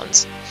 that's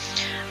Pounds.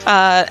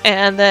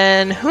 And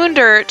then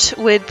Hoondert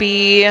would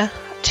be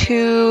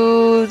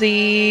to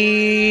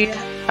the,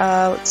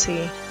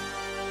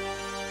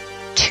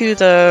 to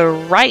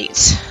the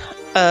right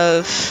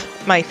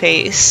of my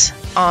face,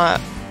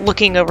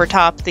 looking over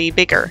top, the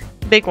big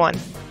one.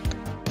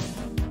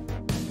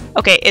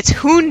 Okay, it's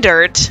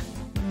Hoondert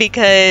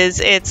because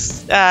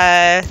it's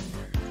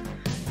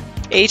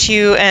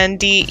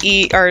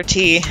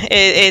H-U-N-D-E-R-T.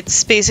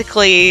 It's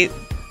basically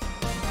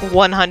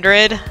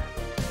 100,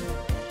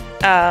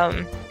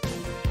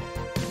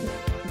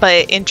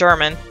 but in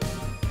German.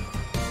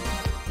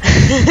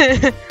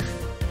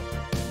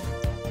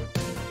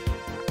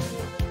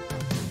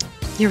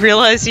 You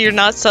realize you're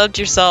not subbed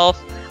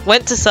yourself,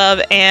 went to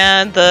sub,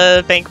 and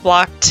the bank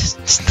blocked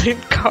the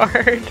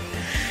card.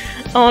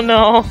 Oh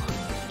no.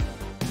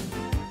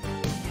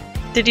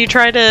 Did you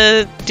try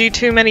to do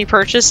too many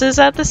purchases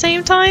at the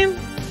same time?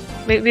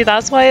 Maybe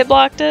that's why it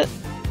blocked it?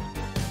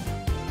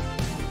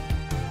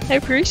 I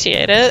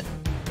appreciate it.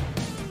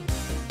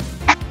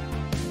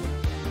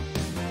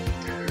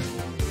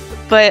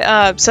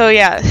 But, so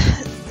yeah.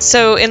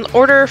 So in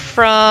order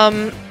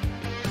from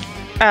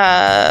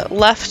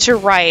left to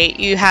right,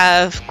 you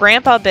have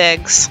Grandpa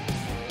Biggs,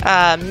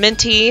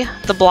 Minty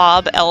the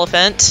Blob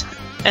Elephant,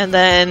 and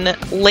then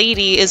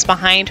Lady is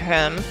behind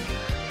him.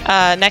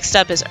 Next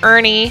up is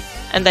Ernie,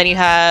 and then you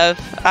have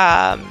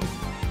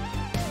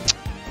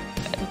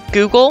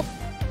Google,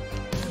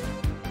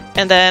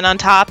 and then on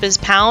top is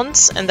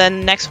Pounds, and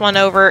then next one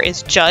over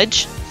is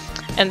Judge,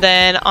 and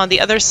then on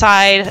the other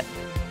side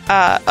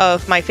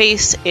of my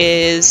face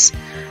is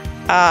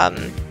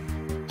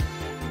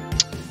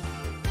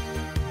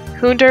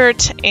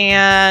Hoondert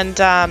and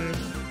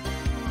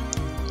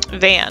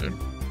Van.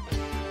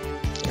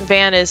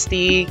 Van is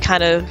the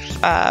kind of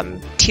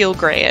teal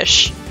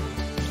grayish.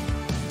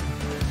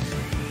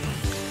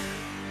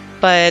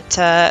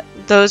 But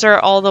those are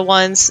all the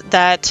ones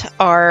that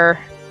are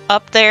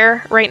up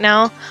there right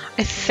now.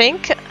 I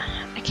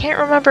can't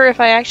remember if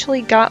I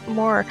actually got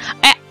more.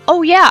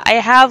 Oh yeah, I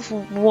have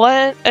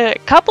a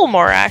couple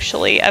more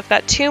actually. I've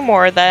got 2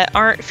 more that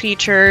aren't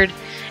featured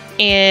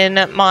in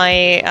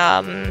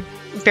my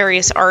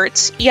various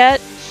arts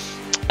yet.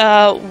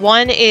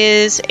 One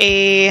is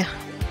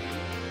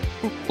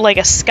like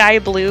a sky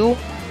blue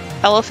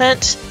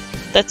elephant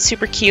that's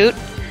super cute,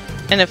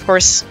 and of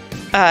course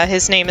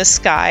his name is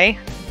Sky,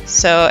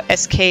 so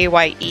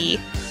S-K-Y-E.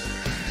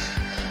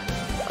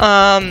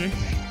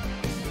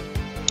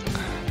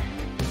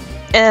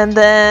 And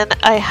then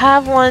I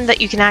have one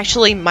that you can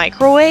actually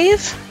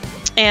microwave,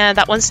 and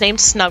that one's named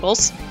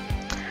Snuggles.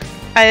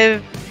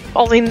 I've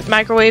only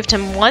microwaved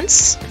him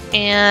once,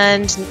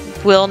 and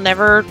will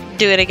never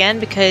do it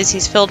again because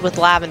he's filled with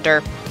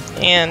lavender,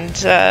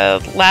 and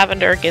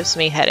lavender gives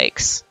me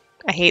headaches.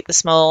 I hate the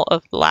smell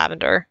of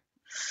lavender.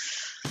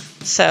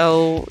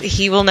 So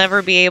he will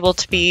never be able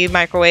to be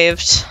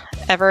microwaved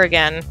ever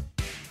again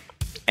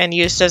and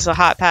used as a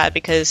hot pad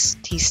because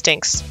he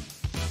stinks.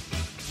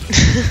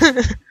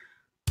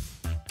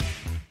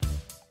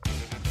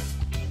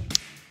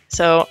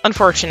 So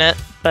unfortunate,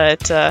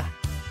 but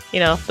you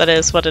know, that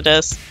is what it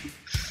is.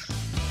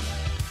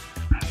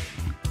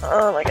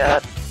 Oh my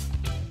god.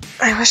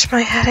 I wish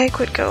my headache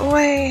would go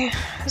away.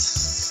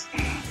 This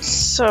is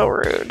so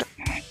rude.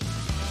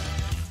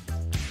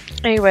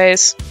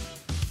 Anyways,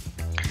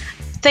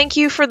 thank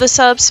you for the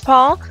subs,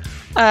 Paul.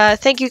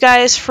 Thank you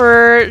guys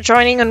for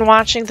joining and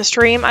watching the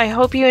stream. I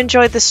hope you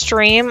enjoyed the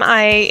stream.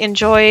 I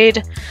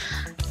enjoyed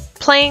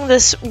playing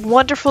this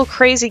wonderful,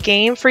 crazy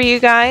game for you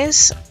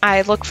guys.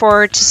 I look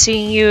forward to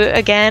seeing you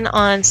again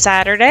on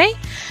Saturday.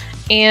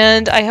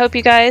 And I hope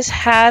you guys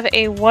have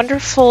a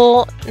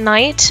wonderful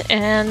night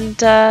and,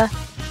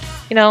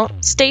 you know,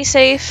 stay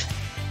safe,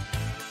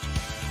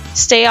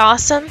 stay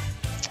awesome,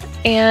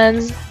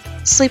 and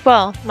sleep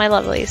well, my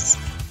lovelies.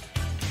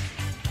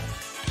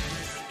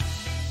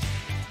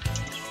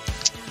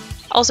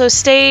 Also,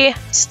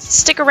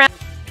 stick around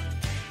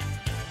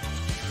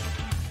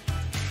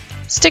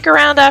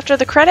after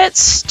the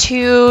credits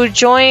to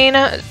join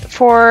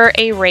for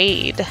a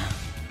raid.